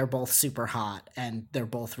psychologically, they're both super hot and they're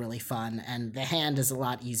both really fun, and the hand is a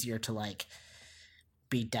lot easier to like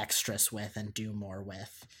be dexterous with and do more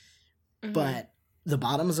with. But the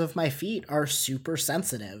bottoms of my feet are super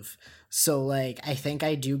sensitive. So, like, I think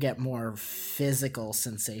I do get more physical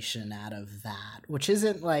sensation out of that, which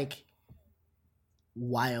isn't, like,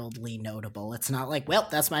 wildly notable. It's not like, well,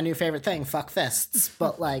 that's my new favorite thing, fuck fists.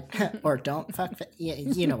 But, like, or don't fuck fists. Yeah,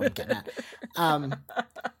 you know what I'm getting at.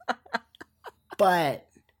 But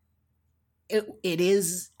it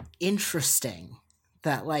is interesting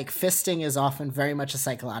that like fisting is often very much a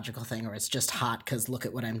psychological thing, or it's just hot because look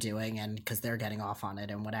at what I'm doing and because they're getting off on it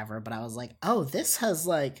and whatever. But I was like, oh, this has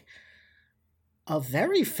like a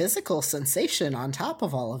very physical sensation on top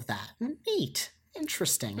of all of that. Neat.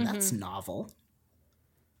 Interesting. That's novel.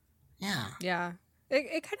 Yeah. Yeah.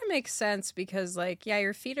 It kind of makes sense because, like, yeah,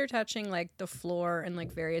 your feet are touching, like, the floor and,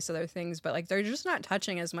 like, various other things, but, like, they're just not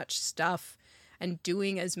touching as much stuff and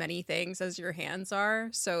doing as many things as your hands are.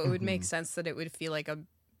 So it would make sense that it would feel like a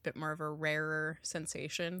bit more of a rarer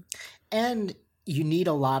sensation. And you need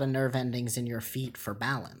a lot of nerve endings in your feet for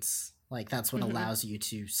balance. Like, that's what allows you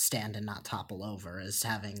to stand and not topple over, is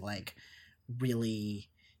having, like, really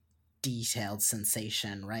detailed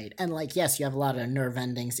sensation, right? And, like, yes, you have a lot of nerve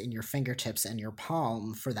endings in your fingertips and your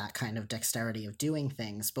palm for that kind of dexterity of doing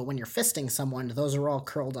things. But when you're fisting someone, those are all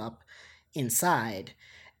curled up inside.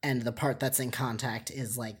 And the part that's in contact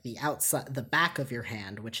is like the outside, the back of your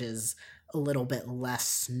hand, which is a little bit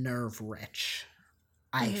less nerve rich,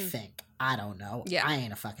 I think. I don't know. Yeah. I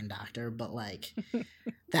ain't a fucking doctor, but like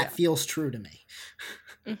that feels true to me.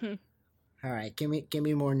 All right, give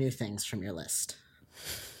me more new things from your list.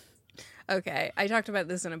 Okay, I talked about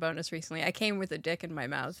this in a bonus recently. I came with a dick in my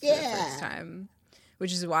mouth for the first time,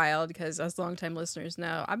 which is wild because, as longtime listeners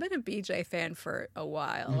know, I've been a BJ fan for a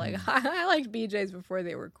while. Like, I liked BJs before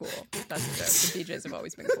they were cool. That's a joke. The BJs have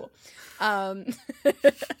always been cool.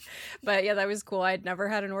 But yeah, that was cool. I'd never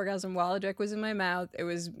had an orgasm while a dick was in my mouth. I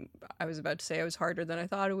was about to say it was harder than I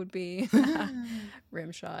thought it would be.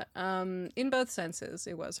 Rim shot. In both senses,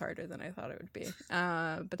 it was harder than I thought it would be.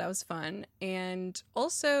 But that was fun. And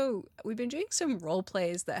also, we've been doing some role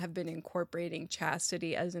plays that have been incorporating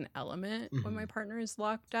chastity as an element when my partner is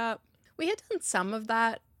locked up, We had done some of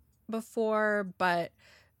that before, but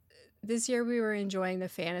this year we were enjoying the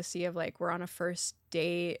fantasy of like we're on a first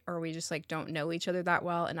date or we just like don't know each other that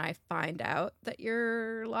well and I find out that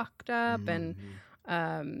you're locked up and Mhm.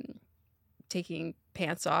 um taking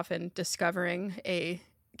pants off and discovering a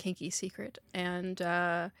kinky secret. And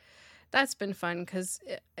that's been fun because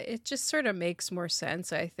it just sort of makes more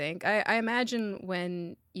sense, I think. I imagine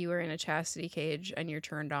when you are in a chastity cage and you're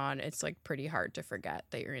turned on, it's like pretty hard to forget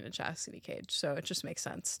that you're in a chastity cage. So it just makes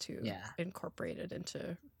sense to Yeah. incorporate it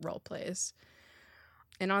into role plays.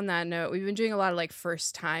 And on that note, we've been doing a lot of like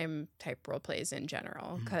first time type role plays in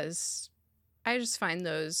general Mhm. because I just find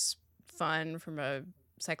those fun from a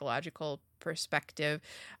psychological perspective.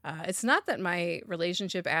 It's not that my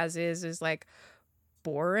relationship as is like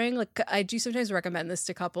boring. Like I do sometimes recommend this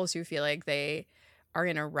to couples who feel like they are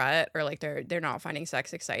in a rut or like they're not finding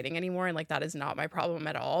sex exciting anymore, and like that is not my problem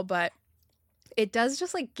at all, but it does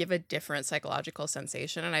just like give a different psychological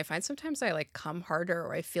sensation. And I find sometimes I like come harder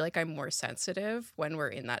or I feel like I'm more sensitive when we're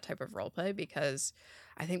in that type of role play because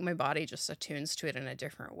I think my body just attunes to it in a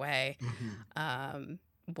different way Mhm.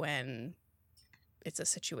 when it's a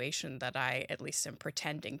situation that I at least am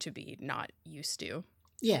pretending to be not used to.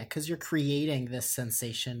 Yeah, because you're creating this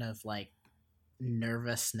sensation of like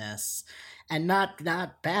nervousness, and not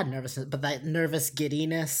bad nervousness, but that nervous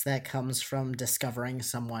giddiness that comes from discovering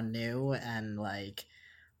someone new and like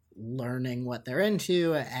learning what they're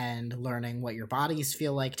into and learning what your bodies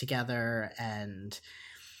feel like together. And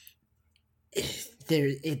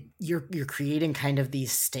you're creating kind of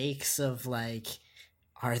these stakes of like,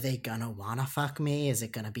 are they gonna wanna fuck me? Is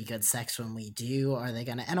it gonna be good sex when we do? Are they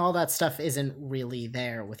gonna, and all that stuff isn't really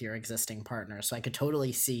there with your existing partner. So I could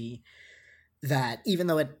totally see that, even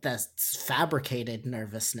though that's fabricated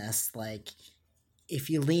nervousness, like if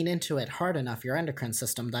you lean into it hard enough, your endocrine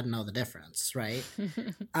system doesn't know the difference, right?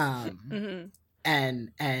 um Mm-hmm.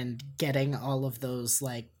 and getting all of those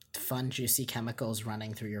like fun juicy chemicals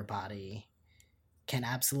running through your body can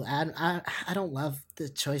absolutely, I don't love the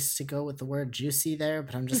choice to go with the word juicy there,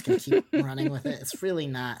 but I'm just gonna keep running with it. It's really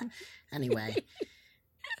not. Anyway,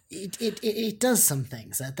 it does some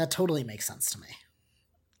things that totally makes sense to me.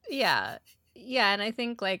 Yeah. Yeah, and I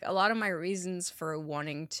think like a lot of my reasons for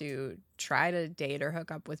wanting to try to date or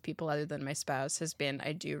hook up with people other than my spouse has been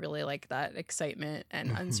I do really like that excitement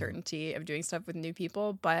and Mhm. uncertainty of doing stuff with new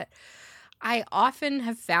people, but I often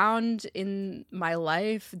have found in my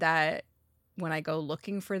life that when I go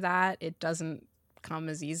looking for that, it doesn't come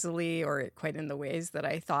as easily or quite in the ways that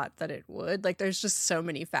I thought that it would. Like there's just so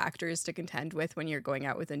many factors to contend with when you're going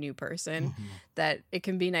out with a new person Mhm. that it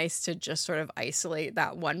can be nice to just sort of isolate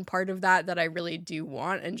that one part of that I really do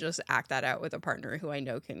want and just act that out with a partner who I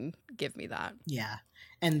know can give me that. Yeah.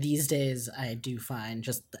 And these days, I do find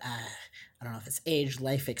just, I don't know if it's age,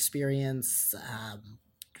 life experience,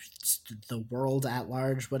 just the world at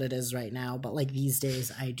large, what it is right now. But like these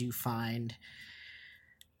days, I do find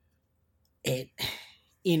it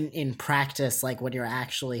in practice, like when you're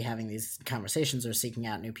actually having these conversations or seeking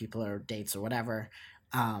out new people or dates or whatever,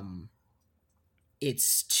 um,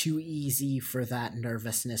 it's too easy for that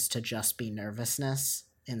nervousness to just be nervousness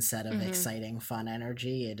instead of Mhm. exciting, fun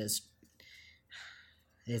energy.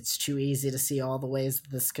 It's too easy to see all the ways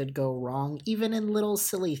this could go wrong, even in little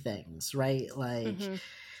silly things, right? Like, Mhm.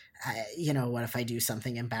 what if I do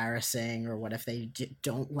something embarrassing, or what if they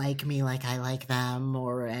don't like me like I like them,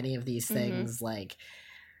 or any of these Mhm. things? Like,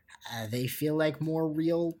 they feel like more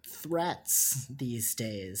real threats these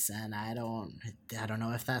days, and I don't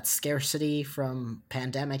know if that's scarcity from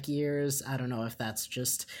pandemic years. I don't know if that's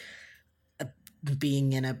just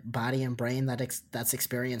being in a body and brain that's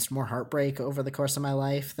experienced more heartbreak over the course of my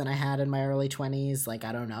life than I had in my early 20s. Like,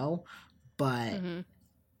 I don't know, but Mhm.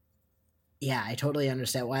 yeah, I totally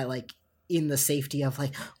understand why, like, in the safety of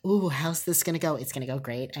like, ooh, how's this gonna go? It's gonna go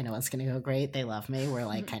great. I know it's gonna go great. They love me. We're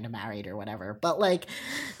like kind of married or whatever. But like,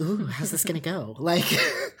 ooh, how's this gonna go? Like,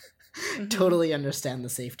 Mhm. totally understand the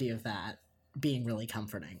safety of that being really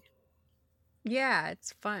comforting. Yeah,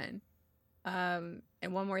 it's fun.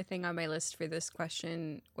 And one more thing on my list for this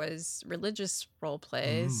question was religious role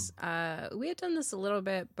Mm. plays. We had done this a little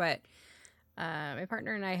bit, but my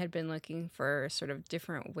partner and I had been looking for sort of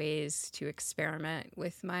different ways to experiment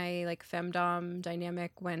with my like femdom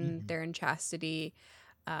dynamic when Mhm. they're in chastity.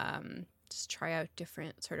 Just try out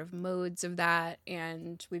different sort of modes of that,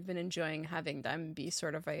 and we've been enjoying having them be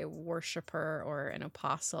sort of a worshiper or an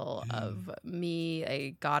apostle Mm. of me,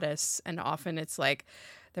 a goddess, and often it's like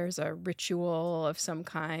there's a ritual of some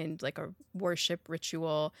kind, like a worship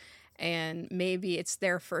ritual, and maybe it's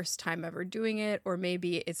their first time ever doing it, or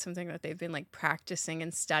maybe it's something that they've been like practicing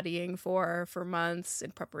and studying for months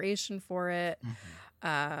in preparation for it.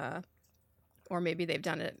 Or maybe they've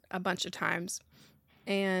done it a bunch of times.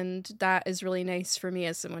 And that is really nice for me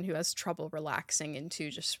as someone who has trouble relaxing into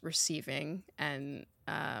just receiving and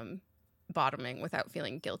bottoming without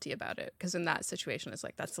feeling guilty about it. Because in that situation, it's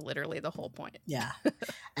like, that's literally the whole point. Yeah.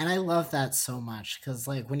 And I love that so much because,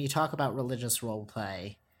 like, when you talk about religious role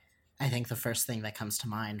play, I think the first thing that comes to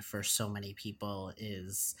mind for so many people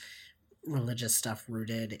is religious stuff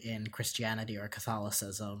rooted in Christianity or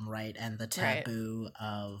Catholicism, right? And the taboo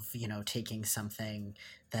of, you know, taking something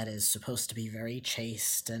that is supposed to be very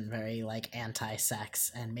chaste and very like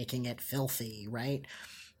anti-sex and making it filthy, right?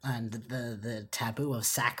 And the taboo of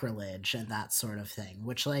sacrilege and that sort of thing,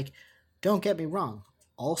 which, like, don't get me wrong,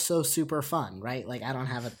 also super fun, right? Like, I don't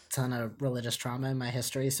have a ton of religious trauma in my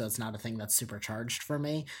history, so it's not a thing that's super charged for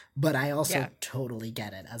me, but I also totally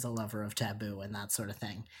get it as a lover of taboo and that sort of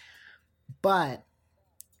thing. But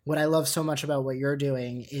what I love so much about what you're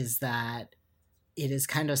doing is that it is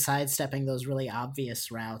kind of sidestepping those really obvious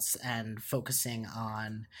routes and focusing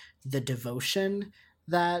on the devotion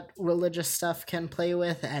that religious stuff can play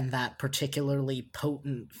with and that particularly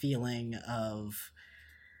potent feeling of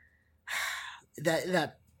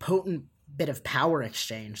that potent bit of power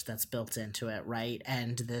exchange that's built into it, right?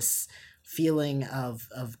 And this feeling of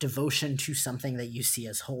devotion to something that you see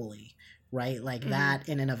as holy, right? Like that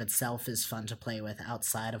in and of itself is fun to play with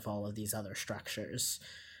outside of all of these other structures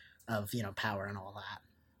of, you know, power and all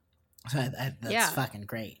that. So that's fucking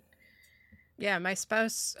great. Yeah, my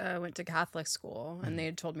spouse went to Catholic school, and they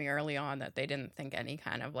had told me early on that they didn't think any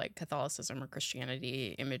kind of like Catholicism or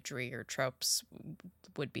Christianity imagery or tropes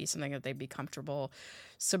would be something that they'd be comfortable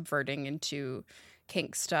subverting into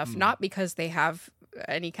kink stuff. Not because they have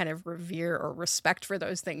any kind of revere or respect for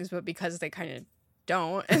those things, but because they kind of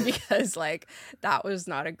don't, and because like that was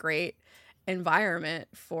not a great environment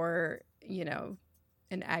for, you know,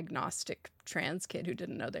 an agnostic trans kid who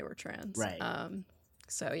didn't know they were trans. Right.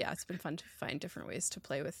 So yeah, it's been fun to find different ways to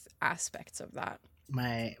play with aspects of that.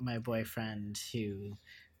 My boyfriend,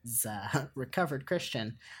 who's a recovered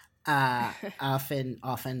Christian,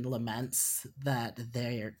 often laments that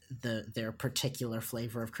their particular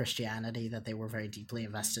flavor of Christianity that they were very deeply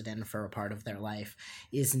invested in for a part of their life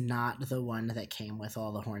is not the one that came with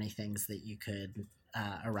all the horny things that you could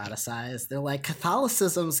eroticize. They're like,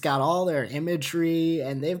 Catholicism's got all their imagery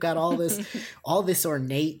and they've got all this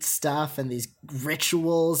ornate stuff and these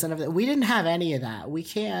rituals and everything. We didn't have any of that.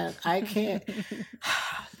 I can't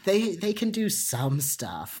they can do some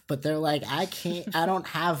stuff, but they're like, I don't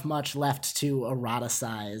have much left to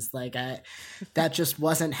eroticize. Like that just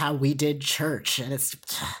wasn't how we did church. And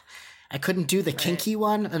I couldn't do the kinky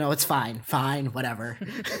one. No, it's fine, whatever.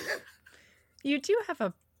 You do have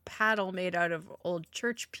a paddle made out of old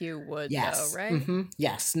church pew wood, though, right? Mm-hmm.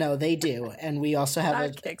 Yes, no, they do, and we also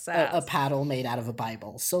have a paddle made out of a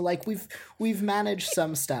Bible. So like we've managed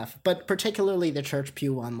some stuff, but particularly the church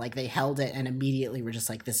pew one, like they held it and immediately were just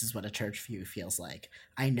like, this is what a church pew feels like.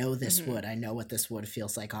 I know this wood. I know what this wood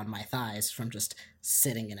feels like on my thighs from just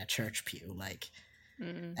sitting in a church pew, like.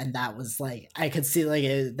 And that was like, I could see like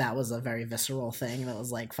that was a very visceral thing that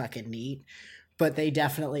was like fucking neat. But they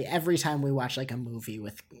definitely, every time we watch like a movie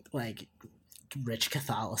with like rich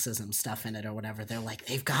Catholicism stuff in it or whatever, they're like,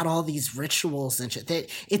 they've got all these rituals and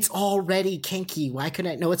shit. It's already kinky. Why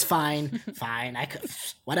couldn't I? No, it's fine. Fine. I could,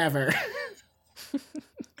 whatever.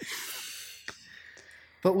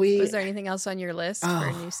 But was there anything else on your list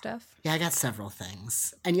for new stuff? Yeah, I got several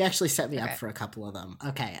things. And you actually set me up for a couple of them.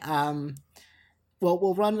 Okay. Well,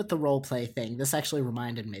 we'll run with the role play thing. This actually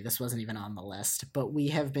reminded me. This wasn't even on the list. But we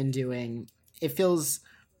have been doing... It feels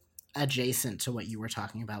adjacent to what you were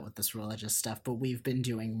talking about with this religious stuff, but we've been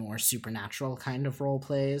doing more supernatural kind of role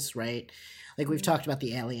plays, right? Like we've talked about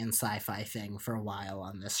the alien sci-fi thing for a while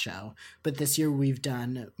on this show, but this year we've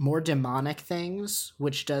done more demonic things,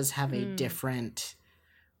 which does have a different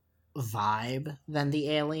vibe than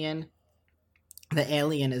the alien. The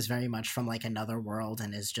alien is very much from like another world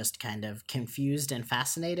and is just kind of confused and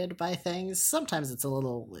fascinated by things. Sometimes it's a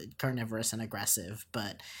little carnivorous and aggressive,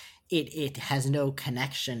 but it has no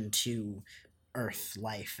connection to Earth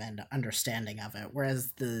life and understanding of it.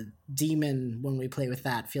 Whereas the demon, when we play with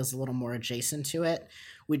that, feels a little more adjacent to it.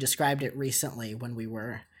 We described it recently when we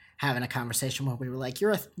were having a conversation where we were like,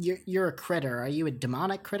 you're a critter. Are you a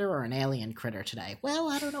demonic critter or an alien critter today? Well,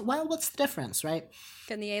 I don't know. Well, what's the difference, right?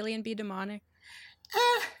 Can the alien be demonic?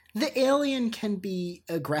 The alien can be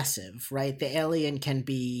aggressive, right? The alien can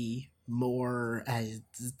be more,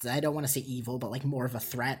 I don't want to say evil, but like more of a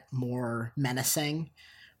threat, more menacing,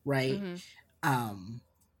 right? Mm-hmm.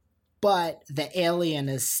 But the alien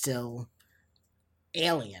is still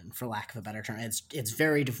alien, for lack of a better term. It's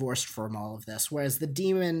very divorced from all of this, whereas the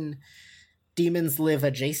demons live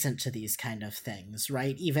adjacent to these kind of things,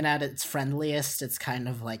 right? Even at its friendliest, it's kind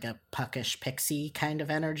of like a puckish pixie kind of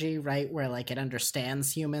energy, right? Where like it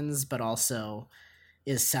understands humans, but also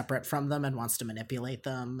is separate from them and wants to manipulate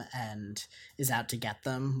them and is out to get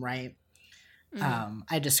them, right? Mm-hmm.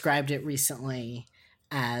 I described it recently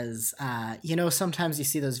as, sometimes you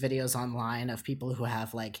see those videos online of people who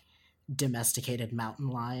have like domesticated mountain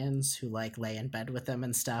lions who like lay in bed with them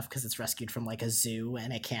and stuff because it's rescued from like a zoo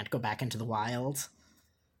and it can't go back into the wild.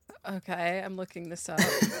 Okay, I'm looking this up.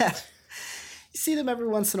 You see them every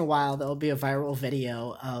once in a while. There'll be a viral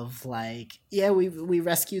video of like, yeah, we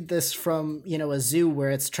rescued this from a zoo where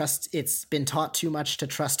it's been taught too much to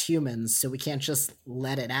trust humans, so we can't just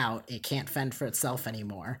let it out. It can't fend for itself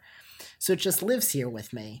anymore, so it just lives here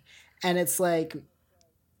with me. And it's like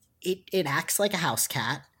it acts like a house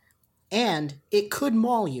cat, and it could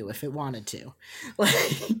maul you if it wanted to,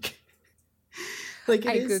 like it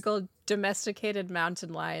I is. googled domesticated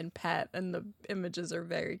mountain lion pet, and the images are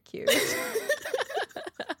very cute.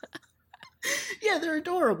 Yeah, they're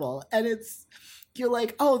adorable. And you're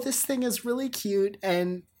like, oh, this thing is really cute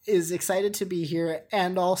and is excited to be here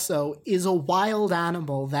and also is a wild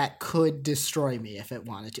animal that could destroy me if it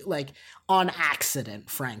wanted to. Like, on accident,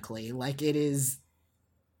 frankly. Like, it is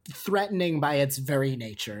threatening by its very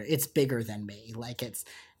nature. It's bigger than me.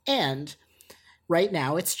 And right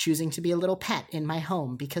now it's choosing to be a little pet in my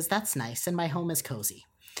home because that's nice and my home is cozy.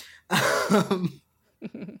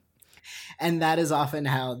 And that is often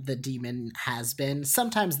how the demon has been.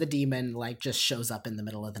 Sometimes the demon like just shows up in the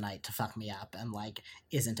middle of the night to fuck me up and like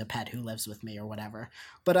isn't a pet who lives with me or whatever.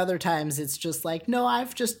 But other times it's just like, no,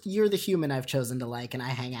 you're the human I've chosen to like and I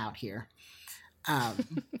hang out here.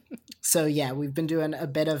 So yeah, we've been doing a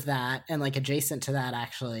bit of that, and like adjacent to that,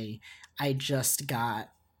 actually, I just got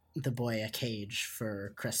the boy a cage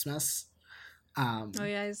for Christmas. Oh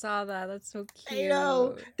yeah, I saw that. That's so cute. I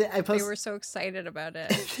know. They were so excited about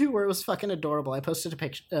it. Where it was fucking adorable. I posted a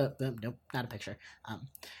picture. Nope, not a picture.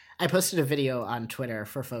 I posted a video on Twitter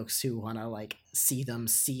for folks who want to like see them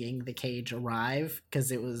seeing the cage arrive because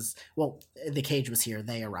the cage was here,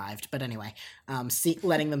 they arrived, but anyway,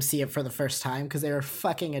 letting them see it for the first time because they were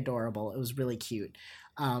fucking adorable. It was really cute.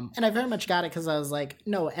 And I very much got it because I was like,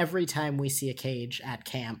 no, every time we see a cage at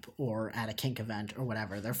camp or at a kink event or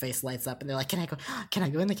whatever, their face lights up and they're like, can I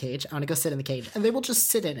go in the cage? I want to go sit in the cage. And they will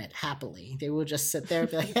just sit in it happily. They will just sit there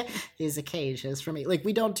and be like, here's a cage. It's for me. Like,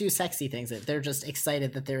 we don't do sexy things. They're just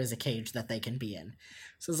excited that there is a cage that they can be in.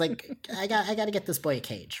 So it's like, I got to get this boy a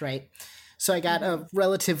cage, right? So I got a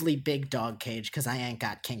relatively big dog cage because I ain't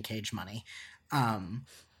got kink cage money.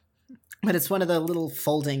 But it's one of the little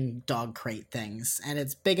folding dog crate things, and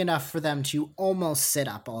it's big enough for them to almost sit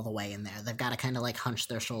up all the way in there. They've got to kind of like hunch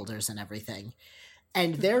their shoulders and everything.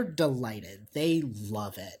 And they're delighted. They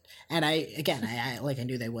love it. And I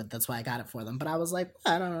knew they would. That's why I got it for them. But I was like,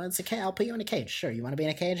 I don't know. It's okay. I'll put you in a cage. Sure. You want to be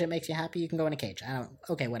in a cage? It makes you happy. You can go in a cage.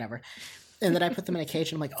 Okay, whatever. And then I put them in a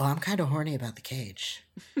cage and I'm like, oh, I'm kind of horny about the cage.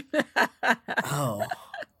 Oh,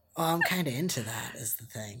 I'm kind of into that is the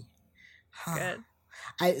thing. Huh. Good.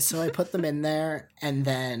 So I put them in there, and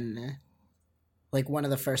then like one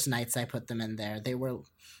of the first nights I put them in there, they were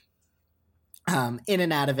in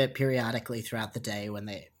and out of it periodically throughout the day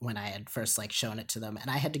when I had first like shown it to them,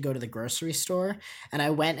 and I had to go to the grocery store, and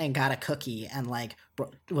I went and got a cookie and like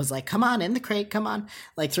was like, come on in the crate, come on,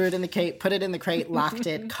 like threw it in the crate, put it in the crate, locked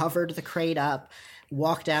it, covered the crate up,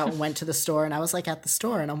 walked out and went to the store, and I was like at the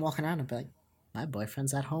store and I'm walking around and be like, my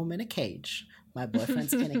boyfriend's at home in a cage. My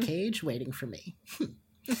boyfriend's in a cage waiting for me.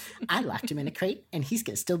 I locked him in a crate, and he's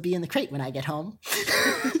going to still be in the crate when I get home.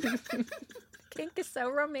 Kink is so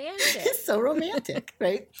romantic. It's so romantic,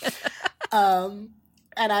 right? And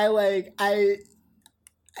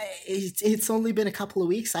it's only been a couple of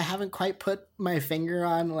weeks. I haven't quite put my finger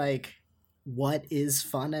on, like, what is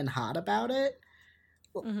fun and hot about it.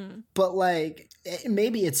 Mm-hmm. But like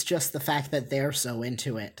maybe it's just the fact that they're so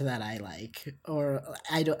into it that I like, or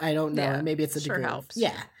I don't know. Yeah, maybe it's a degree helps.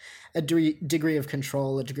 A degree of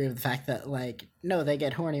control, a degree of the fact that like, no, they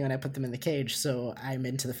get horny when I put them in the cage, so I'm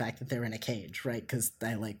into the fact that they're in a cage, right? Because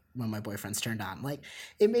I like when my boyfriend's turned on. Like,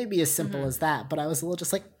 it may be as simple as that, but I was a little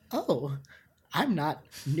just like, oh, I'm not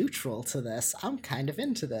neutral to this. I'm kind of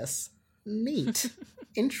into this. Neat.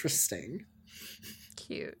 Interesting.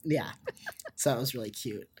 Cute. Yeah. So it was really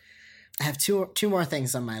cute. I have two more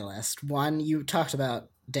things on my list. One, you talked about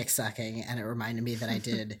dick sucking, and it reminded me that I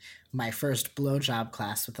did my first blowjob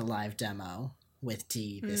class with a live demo with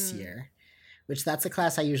D this year, which that's a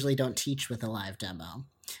class I usually don't teach with a live demo,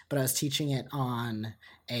 but I was teaching it on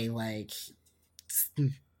a like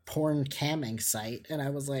porn camming site, and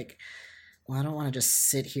I was like, well, I don't want to just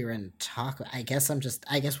sit here and talk. I guess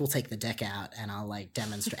we'll take the dick out and I'll like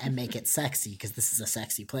demonstrate and make it sexy because this is a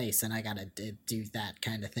sexy place and I gotta do that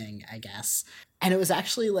kind of thing, I guess. And it was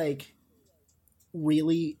actually like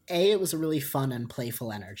it was a really fun and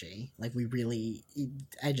playful energy. Like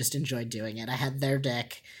I just enjoyed doing it. I had their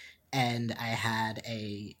dick and I had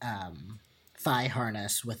a thigh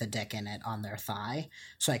harness with a dick in it on their thigh,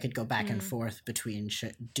 so I could go back and forth between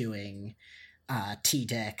doing T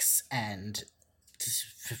dicks and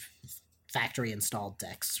factory installed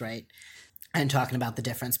dicks, right? And talking about the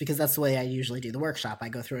difference, because that's the way I usually do the workshop. I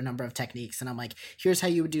go through a number of techniques and I'm like, here's how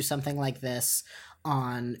you would do something like this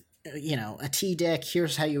on, a T dick.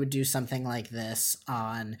 Here's how you would do something like this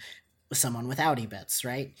on someone with outie bits,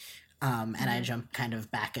 right? And I jump kind of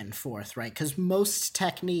back and forth, right? Because most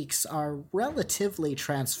techniques are relatively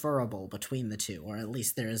transferable between the two, or at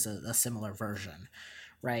least there is a similar version,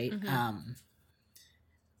 right?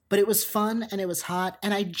 But it was fun and it was hot,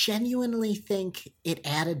 and I genuinely think it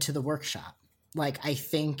added to the workshop. Like, I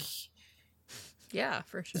think... Yeah,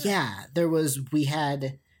 for sure. Yeah, we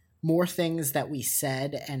had more things that we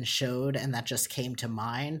said and showed and that just came to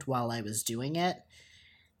mind while I was doing it.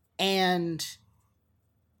 And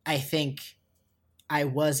I think I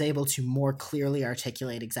was able to more clearly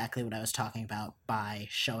articulate exactly what I was talking about by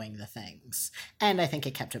showing the things. And I think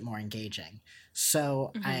it kept it more engaging.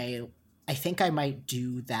 So I think I might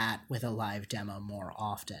do that with a live demo more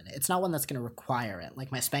often. It's not one that's going to require it.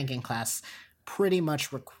 Like my spanking class pretty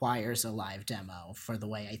much requires a live demo for the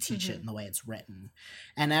way I teach it and the way it's written.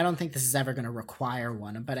 And I don't think this is ever going to require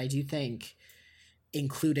one, but I do think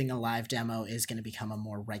including a live demo is going to become a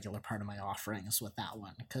more regular part of my offerings with that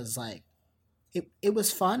one. Because like it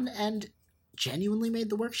was fun and genuinely made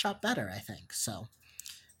the workshop better, I think. So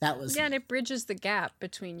that was... Yeah, and it bridges the gap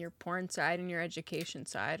between your porn side and your education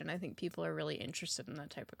side, and I think people are really interested in that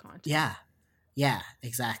type of content. Yeah,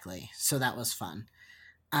 exactly. So that was fun.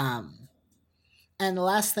 And the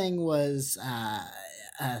last thing was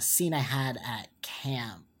a scene I had at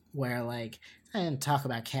camp where, like, I didn't talk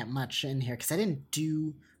about camp much in here because I didn't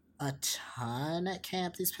do a ton at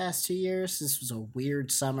camp these past 2 years. This was a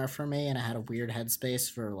weird summer for me, and I had a weird headspace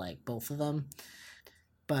for, like, both of them.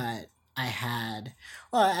 But I had...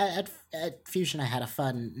 Well, at Fusion, I had a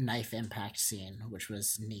fun knife impact scene, which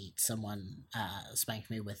was neat. Someone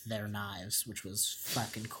spanked me with their knives, which was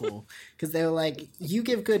fucking cool. Because they were like, you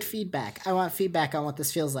give good feedback. I want feedback on what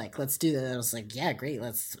this feels like. Let's do that. I was like, yeah, great.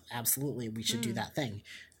 Absolutely, we should do that thing.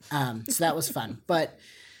 So that was fun. But...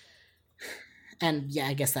 And yeah,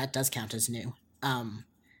 I guess that does count as new.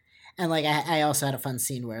 And like I also had a fun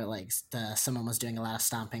scene where like someone was doing a lot of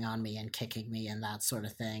stomping on me and kicking me and that sort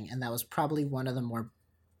of thing, and that was probably one of the more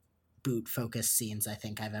boot focused scenes I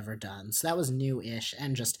think I've ever done. So that was new-ish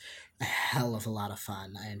and just a hell of a lot of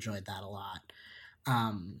fun. I enjoyed that a lot.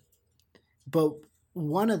 But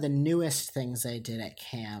one of the newest things I did at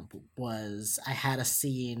camp was I had a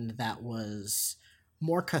scene that was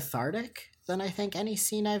more cathartic than I think any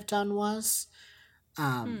scene I've done was.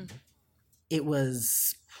 It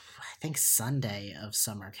was, I think, Sunday of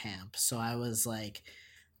summer camp. So I was like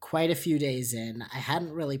quite a few days in. I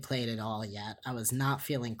hadn't really played it all yet. I was not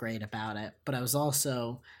feeling great about it, but I was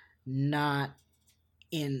also not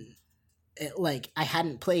in it. Like, I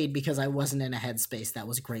hadn't played because I wasn't in a headspace that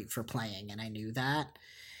was great for playing, and I knew that.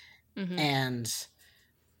 And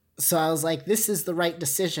so I was like, this is the right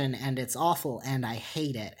decision, and it's awful, and I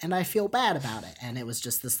hate it, and I feel bad about it. And it was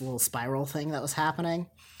just this little spiral thing that was happening.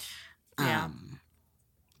 Yeah.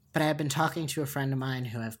 But I had been talking to a friend of mine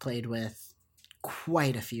who I've played with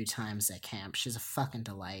quite a few times at camp. She's a fucking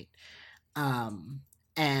delight.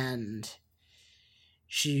 And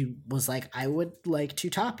she was like, I would like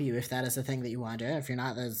to top you if that is a thing that you want to do. If you're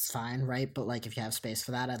not, that's fine, right? But like, if you have space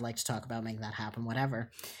for that, I'd like to talk about making that happen,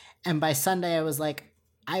 whatever. And by Sunday, I was like,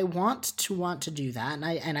 I want to do that,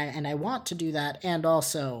 and I want to do that, and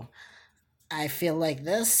also I feel like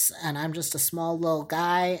this, and I'm just a small little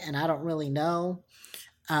guy, and I don't really know.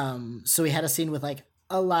 So we had a scene with like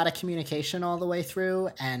a lot of communication all the way through,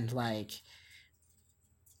 and like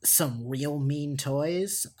some real mean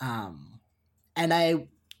toys. And I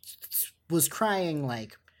was crying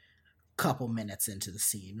like a couple minutes into the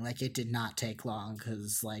scene. Like, it did not take long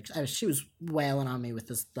because like she was wailing on me with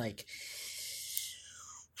this like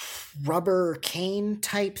rubber cane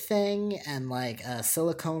type thing and like a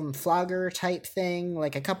silicone flogger type thing,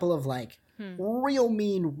 like a couple of like real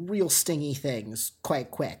mean, real stingy things quite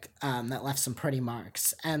quick that left some pretty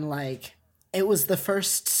marks. And like, it was the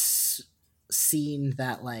first scene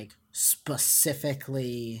that like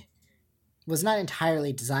specifically was not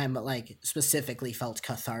entirely designed, but like specifically felt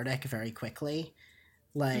cathartic very quickly.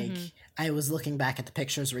 Like, Mm-hmm. I was looking back at the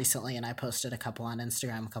pictures recently, and I posted a couple on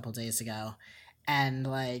Instagram a couple days ago, and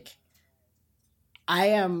like, I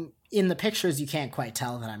am in the pictures. You can't quite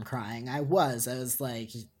tell that I'm crying. I was like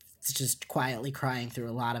just quietly crying through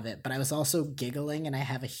a lot of it, but I was also giggling, and I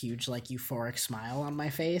have a huge like euphoric smile on my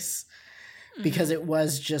face because Mm-hmm. it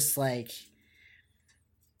was just like,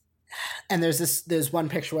 and there's one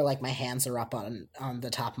picture where like my hands are up on the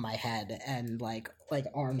top of my head, and like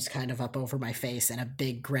arms kind of up over my face, and a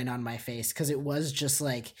big grin on my face, because it was just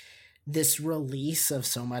like this release of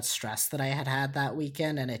so much stress that I had had that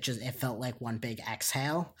weekend, and it felt like one big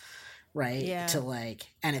exhale, right? To Yeah. like,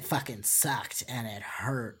 and it fucking sucked, and it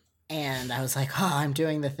hurt, and I was like, oh, I'm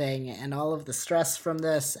doing the thing, and all of the stress from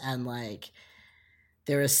this, and like,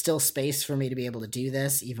 there is still space for me to be able to do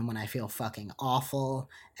this even when I feel fucking awful,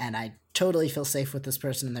 and I totally feel safe with this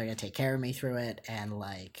person, and they're going to take care of me through it, and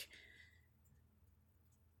like,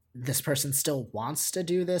 this person still wants to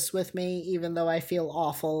do this with me even though I feel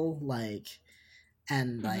awful, like,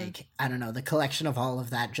 and Mm-hmm. like, I don't know, the collection of all of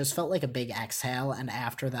that just felt like a big exhale, and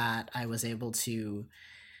after that I was able to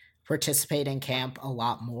participate in camp a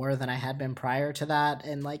lot more than I had been prior to that,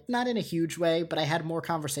 and like, not in a huge way, but I had more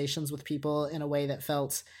conversations with people in a way that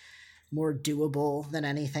felt more doable than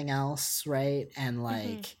anything else, right? And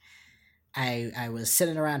Mm-hmm. like, I was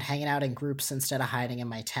sitting around hanging out in groups instead of hiding in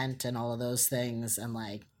my tent and all of those things, and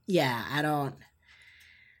like, yeah, I don't,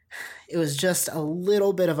 it was just a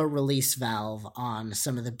little bit of a release valve on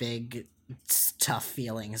some of the big tough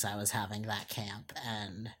feelings I was having that camp,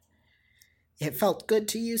 and it felt good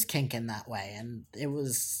to use kink in that way, and it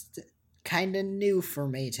was kind of new for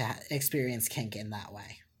me to experience kink in that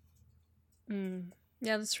way. Mm.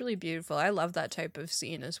 Yeah, that's really beautiful. I love that type of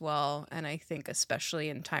scene as well. And I think, especially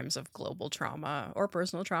in times of global trauma or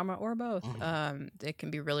personal trauma or both, Mhm. it can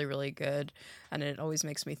be really, really good. And it always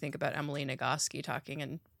makes me think about Emily Nagoski talking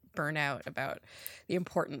in Burnout about the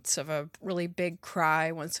importance of a really big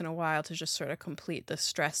cry once in a while to just sort of complete the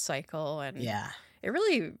stress cycle. And Yeah. it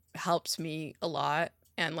really helps me a lot.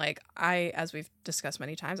 And like as we've discussed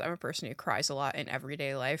many times, I'm a person who cries a lot in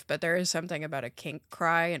everyday life, but there is something about a kink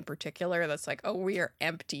cry in particular that's like, oh, we are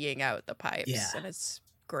emptying out the Yeah. pipes, and it's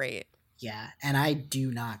great. Yeah. And I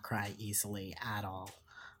do not cry easily at all.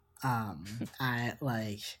 I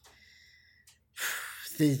like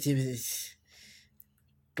the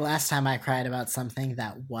last time I cried about something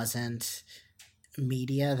that wasn't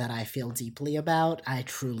media that I feel deeply about, I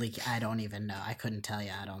don't even know. I couldn't tell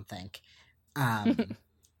you, I don't think. Um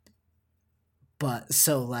but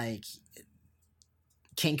so like,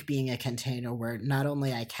 kink being a container where not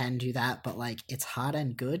only I can do that, but like, it's hot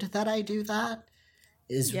and good that I do that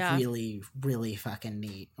is Yeah. really, really fucking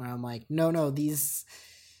neat. Where I'm like, no, these,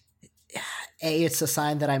 A, it's a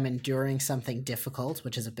sign that I'm enduring something difficult,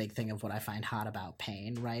 which is a big thing of what I find hot about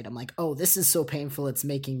pain, right? I'm like, oh, this is so painful, it's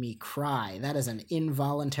making me cry. That is an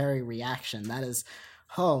involuntary reaction. That is,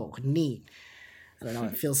 oh, neat. I don't know,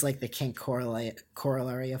 it feels like the kink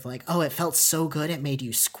corollary of like, oh, it felt so good it made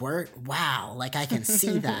you squirt. Wow, like I can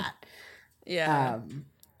see that. Yeah. Um,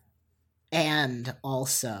 and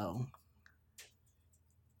also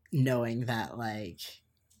knowing that like,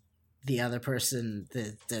 the other person,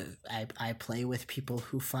 I play with people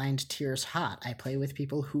who find tears hot. I play with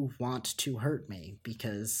people who want to hurt me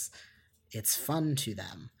because it's fun to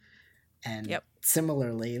them. And Yep.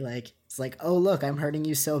 similarly, like, it's like, oh, look, I'm hurting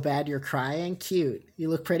you so bad you're crying. Cute. You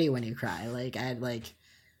look pretty when you cry. Like, I like,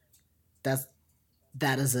 that's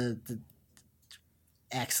that is a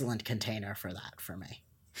excellent container for that for me.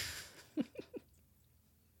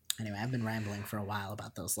 Anyway, I've been rambling for a while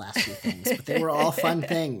about those last few things, but they were all fun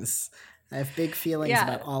things. I have big feelings Yeah.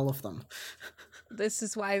 about all of them. This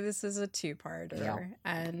is why this is a two-parter. Yeah.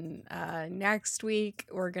 And next week,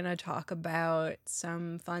 we're going to talk about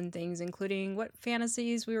some fun things, including what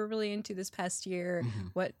fantasies we were really into this past year,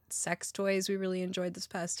 what sex toys we really enjoyed this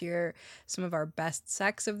past year, some of our best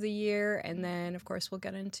sex of the year, and then, of course, we'll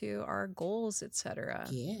get into our goals, etc.,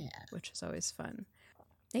 Yeah. which is always fun.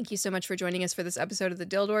 Thank you so much for joining us for this episode of the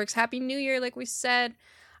Dildorks. Happy New Year, like we said.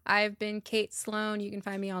 I've been Kate Sloan. You can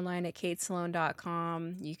find me online at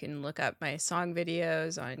katesloan.com. You can look up my song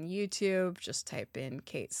videos on YouTube. Just type in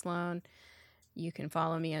Kate Sloan. You can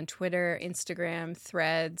follow me on Twitter, Instagram,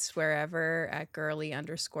 Threads, wherever at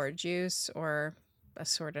girly_juice, or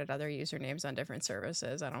assorted other usernames on different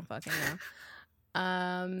services. I don't fucking know.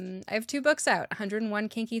 I have 2 books out, 101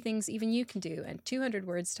 Kinky Things Even You Can Do, and 200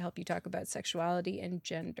 Words to Help You Talk About Sexuality and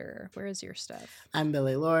Gender. Where is your stuff? I'm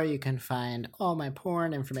Billy Lore. You can find all my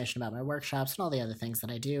porn, information about my workshops, and all the other things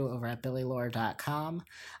that I do over at billylore.com.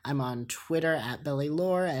 I'm on Twitter at Billy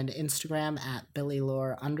Lore and Instagram at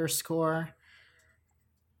BillyLore_.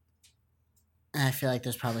 I feel like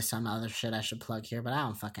there's probably some other shit I should plug here, but I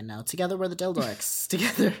don't fucking know. Together we're the Dildorks.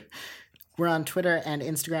 Together we're on Twitter and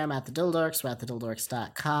Instagram at the Dildorks. We're at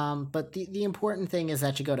thedildorks.com. But the important thing is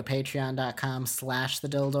that you go to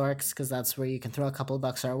patreon.com/thedildorks, because that's where you can throw a couple of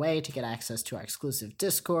bucks our way to get access to our exclusive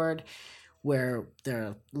Discord, where there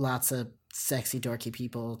are lots of sexy, dorky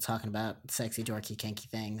people talking about sexy, dorky, kinky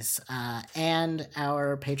things, and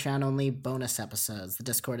our Patreon-only bonus episodes. The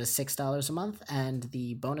Discord is $6 a month, and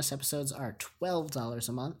the bonus episodes are $12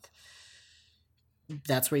 a month.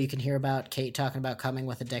 That's where you can hear about Kate talking about coming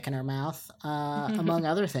with a dick in her mouth, among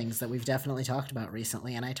other things that we've definitely talked about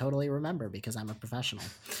recently, and I totally remember because I'm a professional.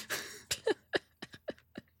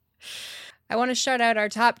 I want to shout out our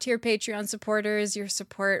top tier Patreon supporters. Your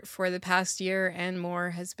support for the past year and more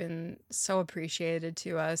has been so appreciated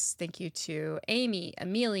to us. Thank you to Amy,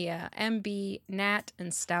 Amelia, MB, Nat,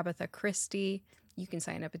 and Stabitha Christie. You can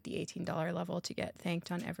sign up at the $18 level to get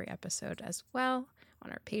thanked on every episode as well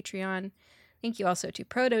on our Patreon. Thank you also to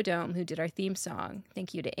Protodome, who did our theme song.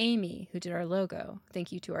 Thank you to Amy, who did our logo.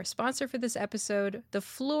 Thank you to our sponsor for this episode, the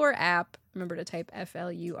Flure app. Remember to type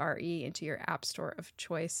FLURE into your app store of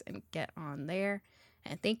choice and get on there.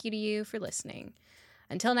 And thank you to you for listening.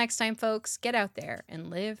 Until next time, folks, get out there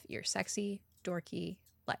and live your sexy, dorky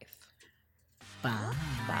life. Bye.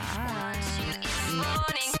 Bye. You in the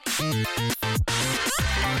morning.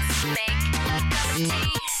 Let's make a cup of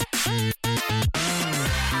tea.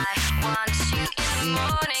 I want you in the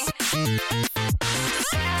morning.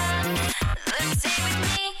 Let's stay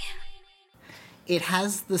with me. It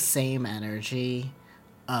has the same energy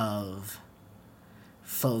of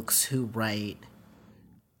folks who write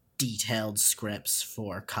detailed scripts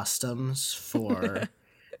for customs for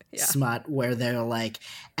smut, where they're like,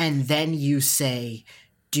 and then you say,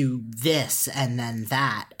 do this and then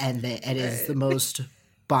that, and it is the most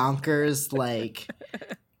bonkers, like,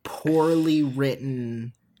 poorly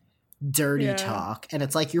written dirty talk. And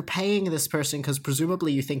it's like, you're paying this person because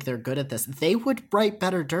presumably you think they're good at this. They would write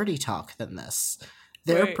better dirty talk than this.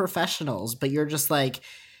 They're professionals, but you're just like,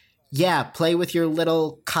 yeah, play with your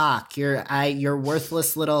little cock, your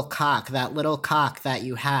worthless little cock, that little cock that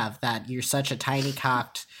you have, that you're such a tiny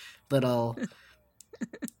cocked little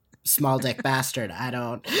small dick bastard. I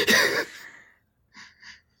don't.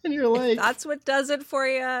 And you're like, If that's what does it for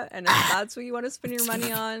you, and if that's what you want to spend your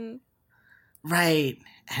money on. right.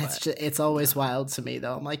 And it's always wild to me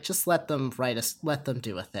though. I'm like, just let them let them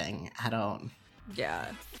do a thing. I don't. Yeah.